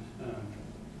underlying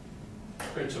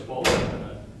principle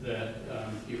that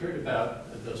you heard about,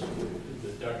 those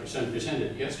that Dr. Sun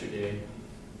presented yesterday.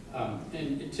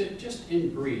 And just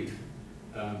in brief,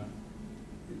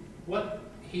 what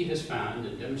he has found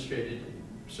and demonstrated in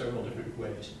several different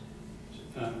ways.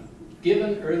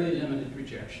 Given early limited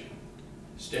rejection,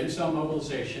 stem cell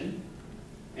mobilization,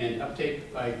 and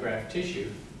uptake by graft tissue,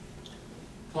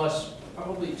 plus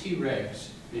probably Tregs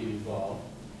being involved,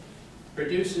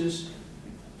 produces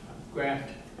graft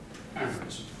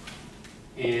chimerism.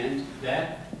 And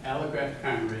that allograft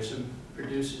chimerism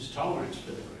produces tolerance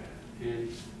for the graft.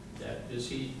 And that, as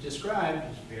he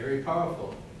described, is very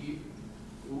powerful.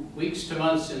 Weeks to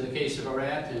months in the case of a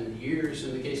rat, and years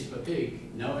in the case of a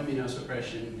pig, no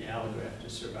immunosuppression, the allograft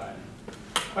is surviving.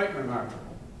 Quite remarkable.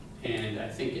 And I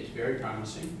think it's very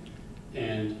promising.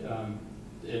 And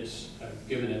I've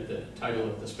given it the title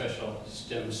of the special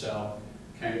stem cell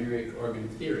chimeric organ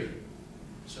theory.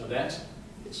 So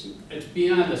it's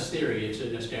beyond a theory, it's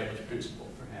an established principle,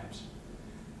 perhaps.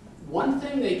 One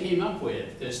thing they came up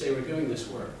with as they were doing this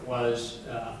work was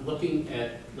looking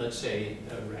at, let's say,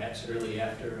 rats early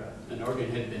after an organ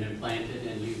had been implanted,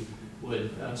 and you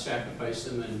would sacrifice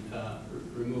them and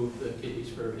remove the kidneys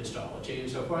for histology and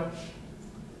so forth.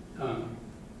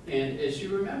 And as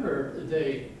you remember,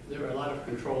 there were a lot of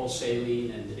controls,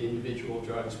 saline and individual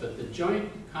drugs, but the joint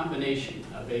combination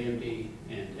of AMD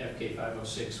and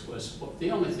FK506 was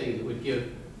the only thing that would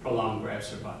give prolonged graft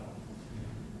survival.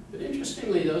 But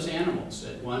interestingly, those animals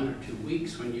at 1 or 2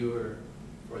 weeks, when you were,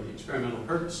 for the experimental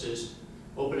purposes,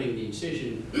 opening the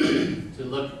incision to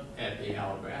look at the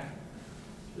allograft,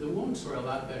 the wounds were a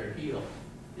lot better healed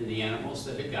in the animals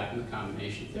that had gotten the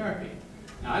combination therapy.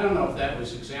 Now, I don't know if that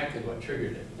was exactly what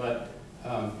triggered it, but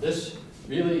this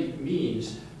really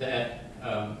means that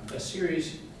a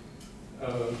series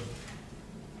of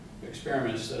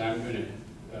experiments that I'm going to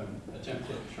attempt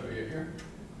to show you here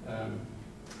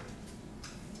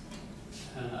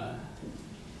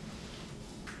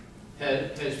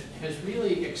has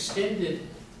really extended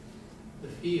the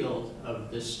field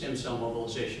of this stem cell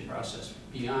mobilization process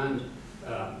beyond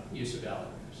use of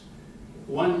allografts.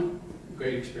 One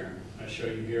great experiment I show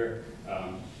you here,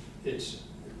 it's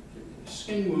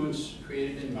skin wounds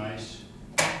created in mice,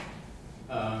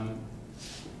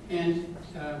 and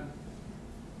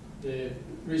the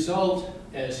result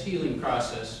as healing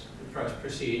process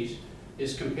proceeds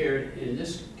is compared in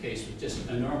this case with just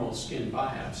a normal skin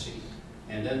biopsy,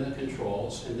 and then the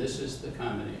controls, and this is the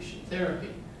combination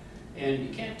therapy. And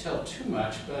you can't tell too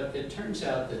much, but it turns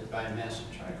out that by massive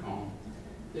trichome,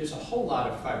 there's a whole lot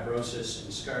of fibrosis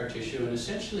and scar tissue, and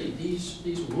essentially these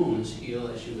wounds heal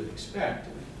as you would expect,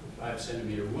 a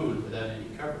 5-centimeter wound without any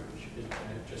coverage,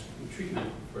 just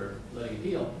treatment for letting it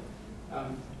heal.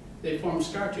 They form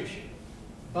scar tissue.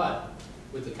 But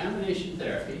with the combination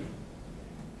therapy,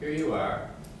 here you are,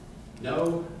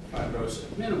 no fibrosis,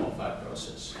 minimal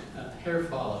fibrosis, hair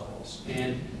follicles,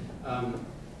 and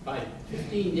by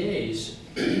 15 days,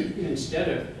 instead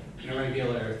of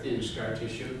irregular thin scar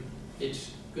tissue,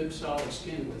 it's good solid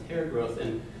skin with hair growth.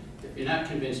 And if you're not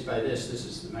convinced by this, this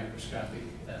is the microscopic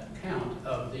count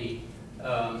of the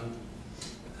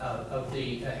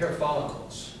hair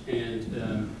follicles, and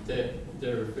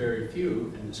there are very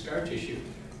few in the scar tissue.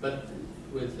 But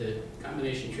with the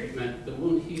combination treatment, the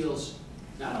wound heals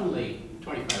not only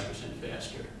 25%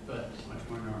 faster, but much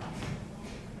more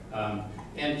normal.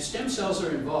 And stem cells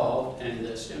are involved, and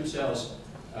the stem cells,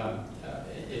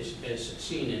 as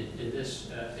seen in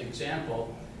this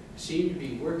example, seem to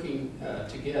be working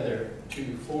together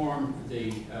to form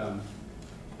the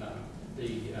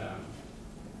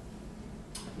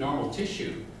normal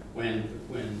tissue when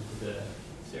the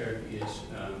therapy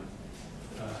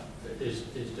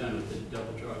is done with the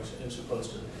double drugs as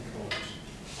opposed to the controls.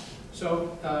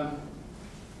 So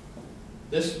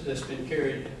this has been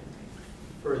carried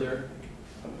further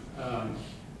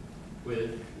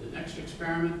with the next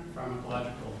experiment,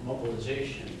 pharmacological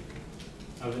mobilization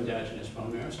of endogenous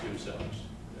bone marrow stem cells.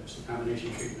 That's the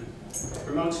combination treatment.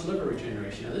 Promotes liver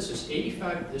regeneration. Now this is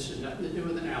 85, this has nothing to do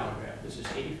with an allograft. This is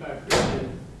 85%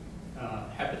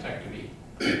 hepatectomy.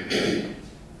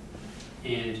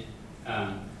 And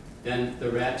then the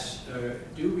rats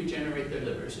do regenerate their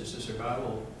livers. It's a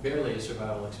survival, barely a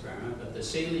survival experiment, but the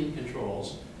saline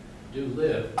controls do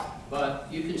live. But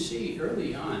you can see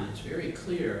early on, it's very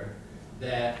clear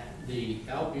that the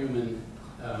albumin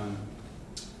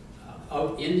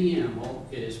in the animal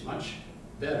is much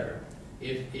better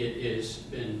if it has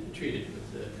been treated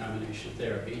with the combination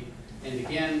therapy. And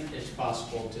again, it's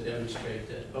possible to demonstrate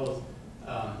that both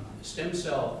stem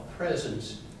cell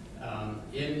presence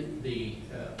in the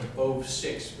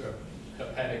OV6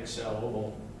 hepatic cell,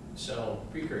 oval cell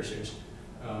precursors,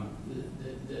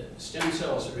 the stem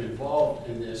cells are involved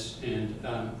in this, and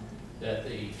that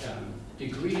the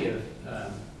degree of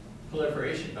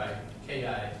proliferation by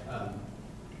Ki7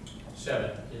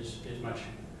 is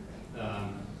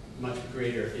much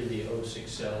greater in the O6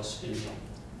 cells in the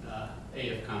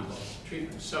AF combo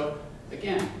treatment. So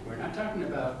again, we're not talking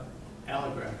about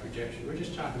allograft rejection, we're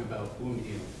just talking about wound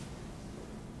healing.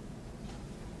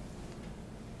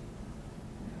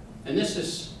 And this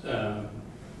is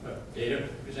data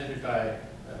presented by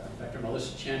Dr.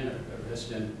 Melissa Chen, a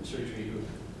resident in surgery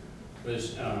who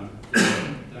was in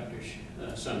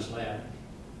Dr. Sun's lab.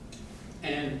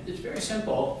 And it's very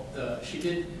simple. She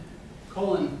did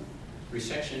colon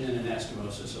resection and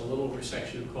anastomosis, a little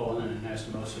resection of colon and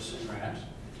anastomosis in rats.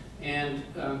 And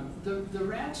the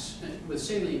rats with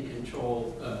saline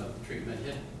control treatment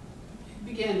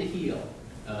began to heal.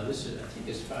 This is, I think,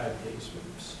 is 5 days.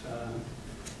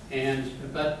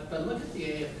 But look at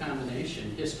the AF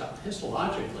combination.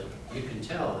 Histologically, you can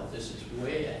tell that this is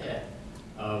way ahead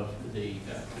of the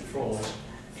controls.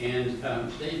 And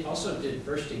they also did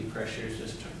bursting pressures,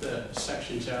 just took the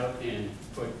sections out and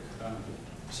put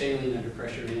saline under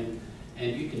pressure in.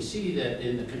 And you can see that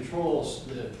in the controls,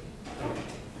 the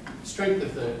strength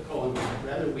of the colon was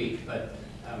rather weak, but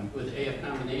with AF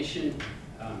combination,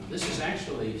 this is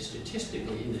actually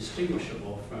statistically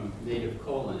indistinguishable from native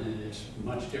colon, and it's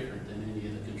much different than any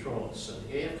of the controls. So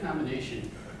the AF combination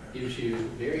gives you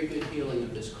very good healing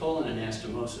of this colon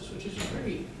anastomosis, which is a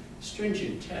very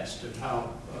stringent test of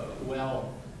how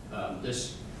well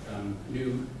this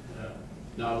new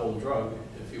novel drug,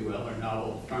 if you will, or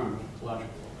novel pharmacological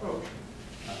approach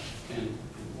can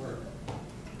work.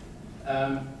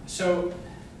 So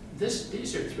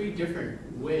these are three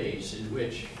different ways in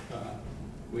which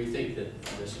we think that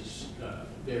this is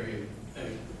very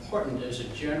important as a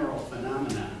general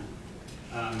phenomenon.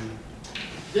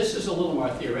 This is a little more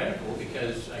theoretical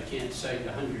because I can't cite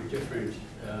 100 different,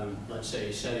 let's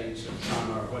say, settings of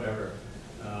trauma or whatever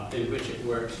in which it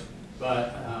works,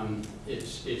 but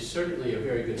it's certainly a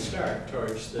very good start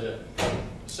towards the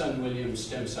Sun-Williams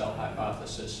stem cell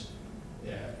hypothesis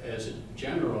as a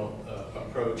general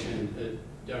approach. And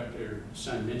Dr.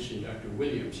 Sun mentioned Dr.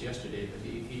 Williams yesterday, but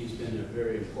he's been a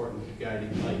very important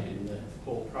guiding light in the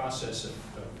whole process of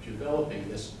developing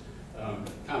this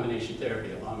combination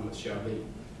therapy along with Zhaoli.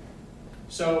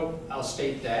 So I'll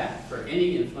state that for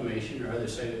any inflammation or other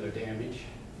cellular damage,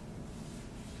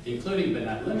 including but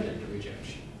not limited to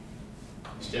rejection,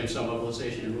 stem cell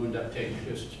mobilization and wound uptake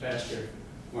produces faster,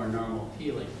 more normal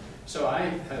healing. So I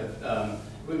have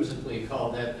whimsically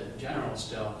called that the general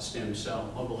stem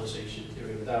cell mobilization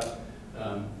theory without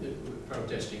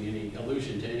protesting any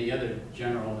allusion to any other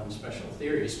general and special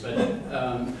theories. But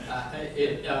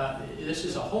this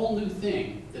is a whole new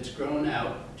thing that's grown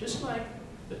out, just like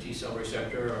the T-cell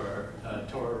receptor or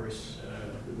TOR's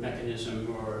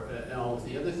mechanism or all of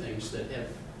the other things that have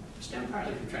stemmed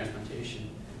partly from transplantation.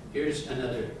 Here's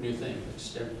another new thing that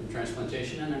stemmed from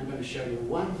transplantation, and I'm going to show you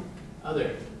one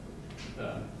other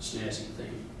snazzy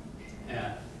thing.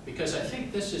 Because I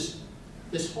think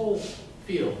this whole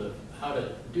field of how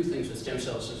to do things with stem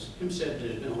cells, as Kim said,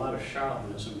 there's been a lot of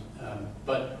charlatanism,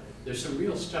 but there's some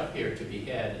real stuff here to be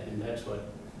had, and that's what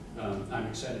I'm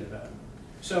excited about.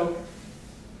 So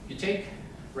you take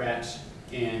rats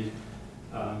and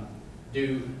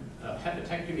do a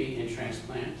hepatectomy and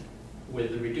transplant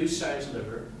with a reduced size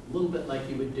liver, a little bit like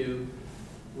you would do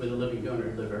with a living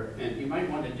donor liver, and you might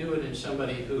want to do it in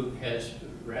somebody who has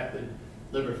rapid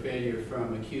liver failure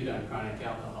from acute on chronic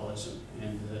alcoholism,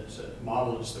 and the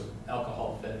model is the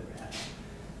alcohol-fed rat.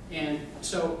 And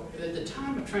so at the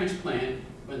time of transplant,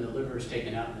 when the liver is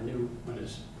taken out and the new one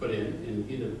is put in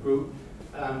either group,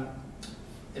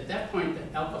 at that point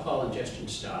the alcohol ingestion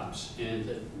stops, and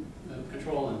the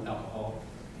control and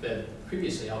alcohol-fed,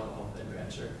 previously alcohol-fed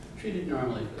rats are treated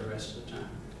normally for the rest of the time.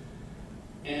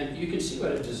 And you can see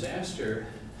what a disaster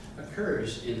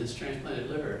occurs in this transplanted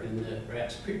liver in the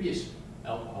rat's previous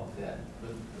alcohol-fed,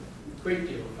 with a great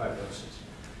deal of fibrosis.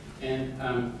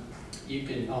 And you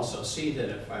can also see that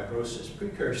a fibrosis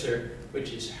precursor,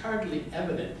 which is hardly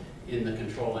evident in the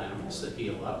control animals that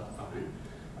heal up fine.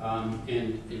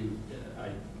 I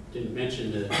didn't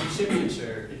mention the recipients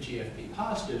are GFP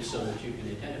positive, so that you can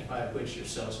identify which are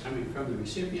cells coming from the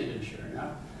recipient, and sure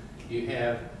enough, you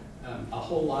have a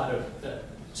whole lot of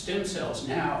stem cells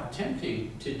now attempting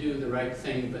to do the right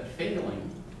thing but failing,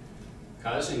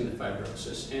 causing the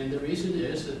fibrosis. And the reason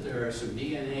is that there are some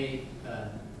DNA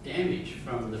damage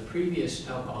from the previous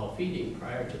alcohol feeding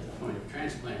prior to the point of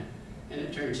transplant. And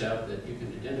it turns out that you can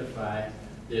identify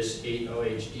this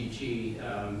 8-OHDG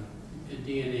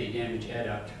DNA damage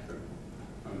adduct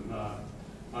from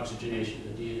oxygenation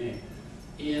of the DNA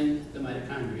in the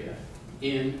mitochondria,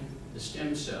 in the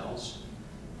stem cells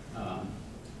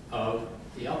of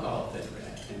the alcohol-fed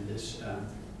rat. And this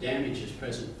damage is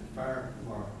present far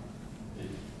more in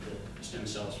the stem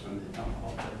cells from the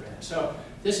alcohol-fed rat. So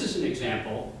this is an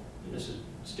example, and this is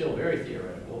still very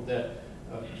theoretical, that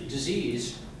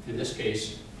disease, in this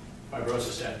case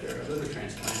fibrosis after a liver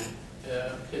transplant,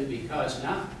 can be caused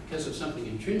not because of something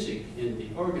intrinsic in the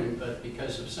organ, but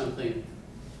because of something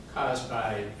caused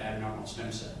by abnormal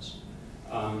stem cells.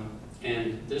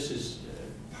 And this is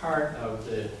part of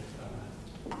the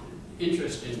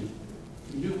interest in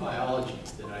new biology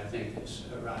that I think has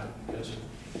arrived because of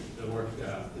the work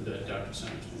that Dr.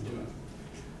 Sun has been doing.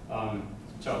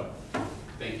 So,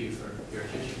 thank you for your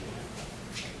attention.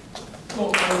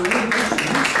 Well,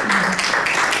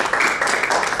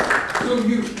 so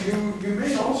you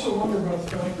may also wonder about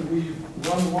the fact that we've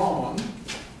run long,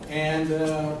 and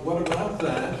what about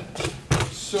that?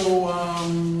 So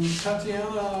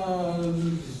Tatiana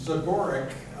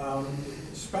Zagorek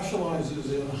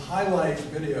specializes in highlight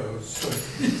videos.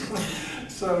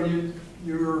 So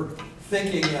you're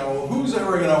thinking, well, who's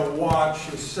ever going to watch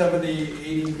a 70,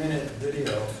 80-minute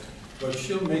video? But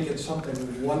she'll make it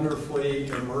something wonderfully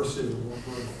immersive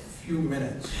over a few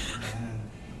minutes, and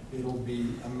it'll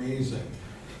be amazing.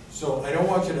 So I don't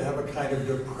want you to have a kind of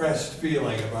depressed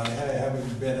feeling about having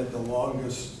been at the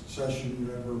longest session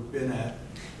you've ever been at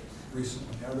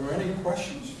recently. Are there any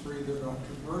questions for either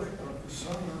Dr. Burdick, Dr.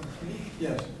 Sun, or me?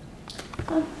 Yes?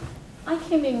 I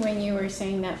came in when you were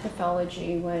saying that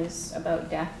pathology was about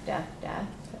death.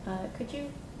 Could you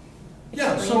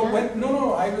Yeah, explain so that?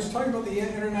 no, I was talking about the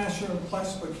international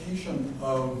classification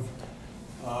of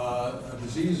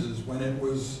diseases when it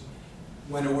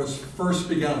was first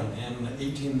begun in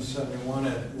 1871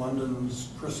 at London's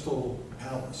Crystal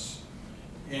Palace.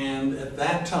 And at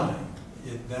that time,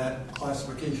 that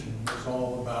classification was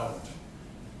all about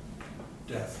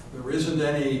death. There isn't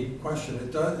any question.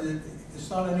 It's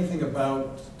not anything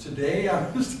about today.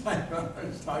 I was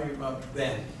talking about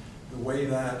then, the way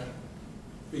that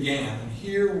began. And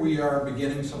here we are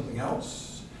beginning something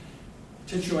else.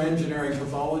 Tissue engineering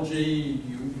pathology,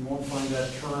 you won't find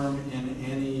that term in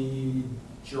any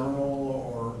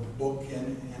journal or book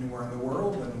anywhere in the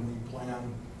world, and we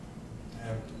plan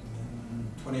in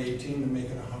 2018 to make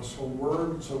it a household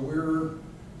word. So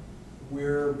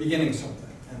we're beginning something,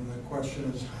 and the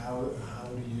question is how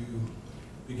do you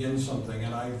begin something?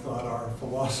 And I thought our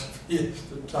philosophy is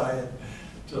to tie it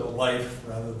to life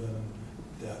rather than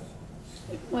death.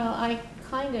 Well, I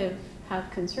kind of have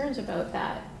concerns about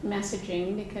that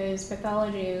messaging because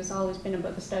pathology has always been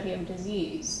about the study of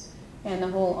disease. And the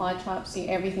whole autopsy,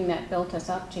 everything that built us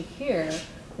up to here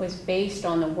was based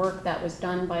on the work that was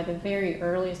done by the very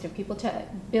earliest of people to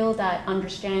build that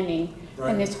understanding.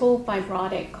 Right. And this whole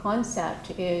fibrotic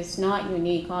concept is not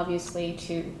unique, obviously,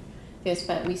 to this,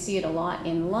 but we see it a lot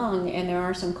in lung, and there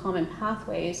are some common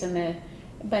pathways,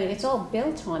 but it's all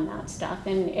built on that stuff.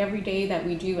 And every day that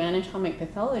we do anatomic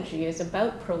pathology is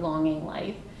about prolonging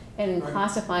life and Right.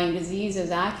 classifying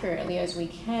diseases accurately as we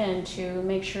can to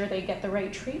make sure they get the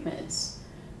right treatments,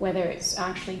 whether it's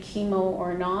actually chemo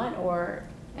or not, or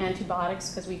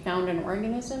antibiotics because we found an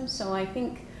organism. So I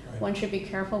think Right. one should be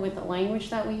careful with the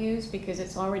language that we use because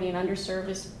it's already an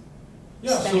underserviced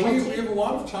Yeah, so we specialty. have a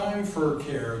lot of time for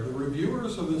care. The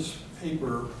reviewers of this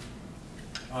paper,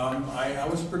 I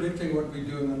was predicting what we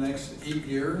do in the next 8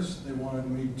 years. They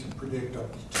wanted me to predict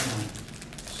up to 10.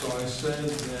 So I said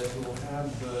that we'll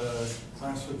have the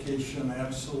classification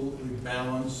absolutely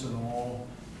balanced in all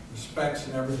respects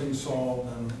and everything solved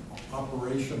and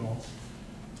operational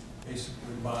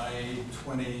basically by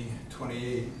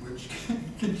 2028, which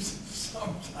gives us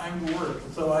some time to work.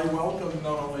 So I welcome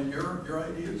not only your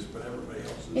ideas, but everybody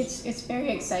else's. It's very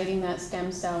exciting, that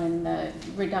stem cell and the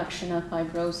reduction of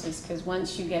fibrosis, because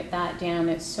once you get that down,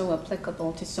 it's so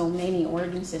applicable to so many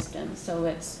organ systems. So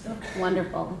it's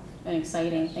wonderful and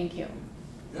exciting. Thank you.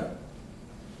 Yeah.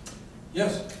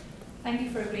 Yes. Thank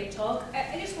you for a great talk.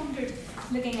 I just wondered,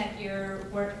 looking at your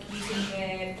work using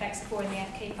the Plexifor and the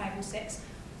FK506,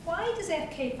 why does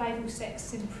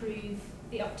FK506 improve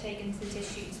the uptake into the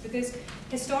tissues? Because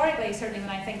historically, certainly when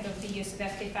I think of the use of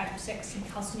FK506 and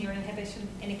calcineurin inhibition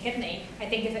in a kidney, I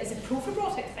think of it as a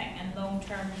profibrotic thing and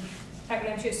long-term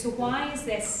hypertension use. So why is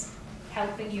this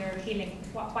helping your healing?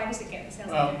 Why does it get the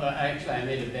cells? Well, actually, I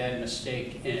made a bad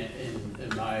mistake in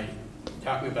my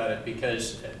talking about it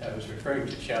because I was referring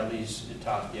to Zhaoli's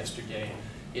talk yesterday.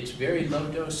 It's very low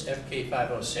dose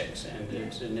FK506, and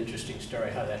it's an interesting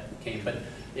story how that came. But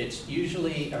it's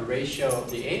usually a ratio.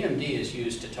 The AMD is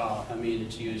used to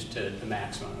it's used to the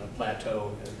maximum, a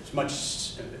plateau, as much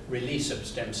release of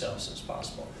stem cells as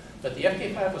possible. But the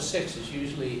FK506 is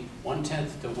usually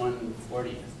 1/10 to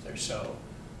 1/40 or so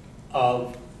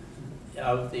of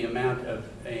the amount of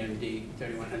AMD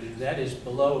 3100. That is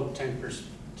below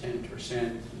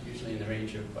 10%, usually in the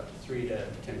range of about 3 to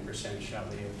 10%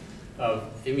 Zhaoli of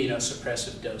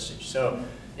immunosuppressive dosage. So,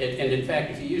 and in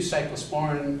fact, if you use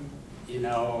cyclosporin,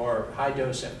 or high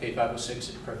dose FK506,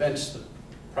 it prevents the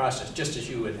process just as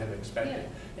you would have expected.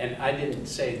 Yeah. And I didn't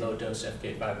say low dose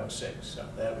FK506, so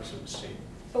that was a mistake.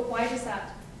 But why does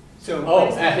that? So, go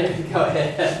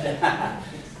ahead.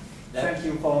 Thank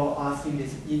you for asking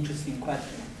this interesting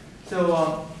question.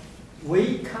 So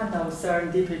we kind of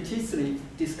serendipitously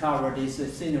discovered these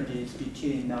synergies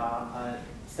between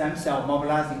stem cell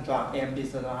mobilizing drug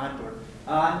AMD-700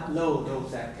 and low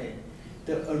dose FK.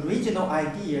 The original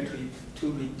idea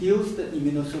to reduce the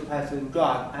immunosuppressive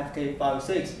drug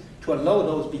FK506 to a low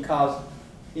dose because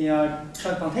in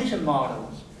transplantation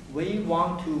models, we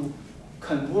want to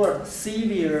convert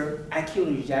severe acute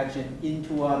rejection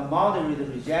into a moderate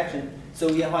rejection, so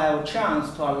we have a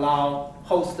chance to allow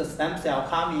host stem cell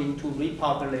come in to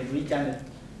repopulate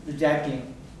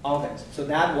rejecting organs. So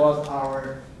that was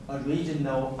our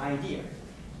original idea.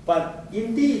 But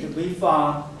indeed, we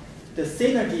found the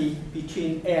synergy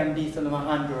between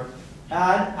AMD-700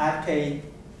 and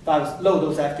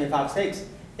low-dose FK506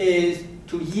 is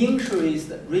to increase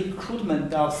the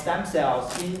recruitment of stem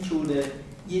cells into the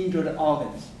injured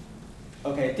organs.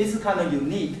 Okay, this is kind of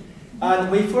unique. And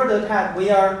we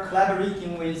are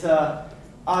collaborating with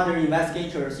other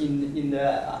investigators in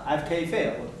the FK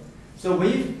field. So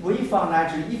we found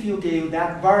actually if you give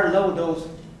that very low dose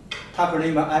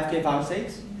tacrolimus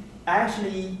FK56,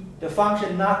 actually the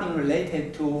function nothing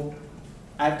related to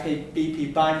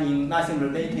FKBP binding, nothing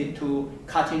related to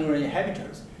catecholamine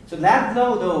inhibitors. So that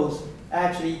low dose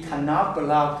actually cannot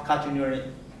block catecholamine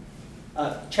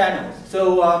channels.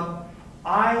 So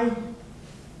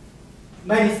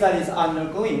many studies are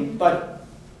ongoing, but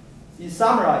in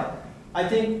summary, I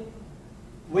think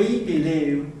we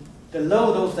believe the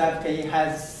low dose FK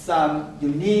has some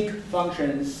unique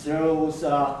functions through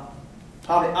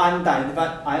probably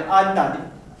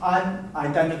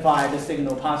unidentified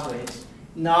signal pathways,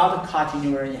 not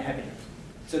catecholamine inhibitors.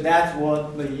 So that's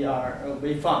what we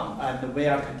found, and we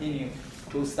are continuing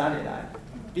to study that.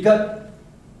 Because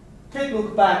take a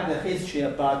look back at the history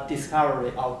about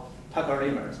discovery of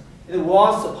tacrolimus. It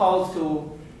was supposed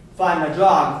to find a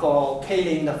drug for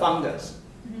killing the fungus.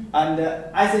 And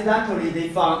accidentally they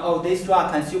found, oh, this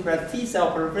drug can suppress T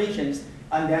cell proliferations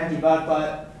and then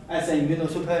develop as an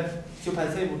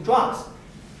immunosuppressive drugs.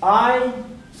 I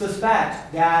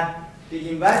suspect that the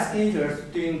investigators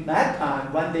during that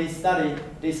time, when they studied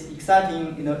these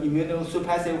exciting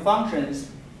immunosuppressive functions,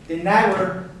 they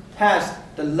never test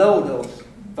the low dose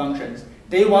functions.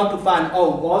 They want to find,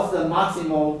 oh, what's the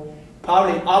maximal,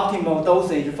 probably optimal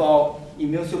dosage for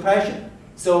immune suppression.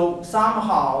 So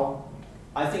somehow,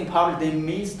 I think probably they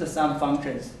missed some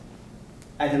functions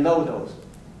at the low dose.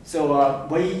 So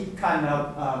we kind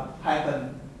of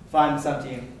find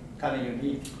something kind of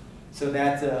unique. So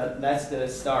that's the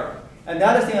start.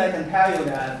 Another thing I can tell you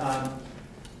that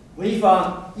we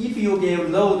found if you give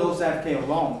low dose FK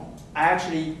alone,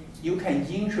 actually you can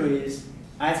increase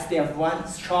SDF1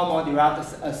 stromal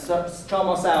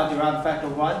cell derived factor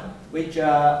 1, which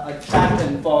are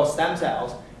attractant for stem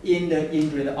cells in the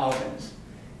injured organs.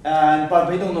 But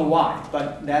we don't know why,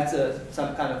 but that's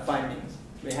some kind of findings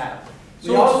we have.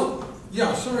 So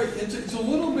yeah, sorry, it's a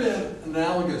little bit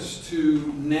analogous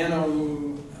to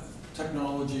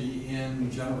nanotechnology in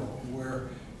general, where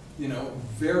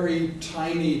very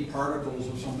tiny particles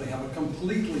of something have a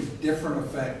completely different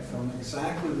effect on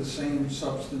exactly the same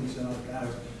substance in a kind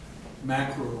of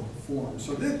macro form.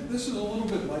 So this is a little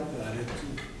bit like that.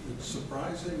 It's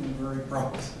surprising and very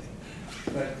promising.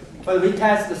 But we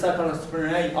test the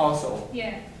cyclosporine also.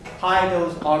 Yeah. High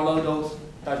dose or low dose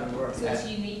doesn't work. So it's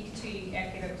unique to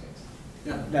FK56.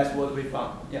 Yeah. That's what we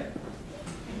found. Yeah.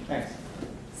 Thanks.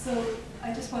 So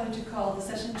I just wanted to call the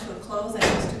session to a close. I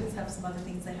know students have some other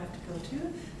things they have to go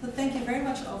to. So thank you very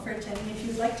much all for attending. If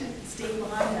you'd like to stay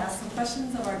behind and ask some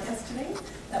questions of our guests today,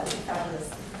 that would be fabulous.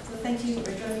 So thank you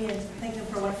for joining me and thank you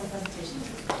for a wonderful presentation.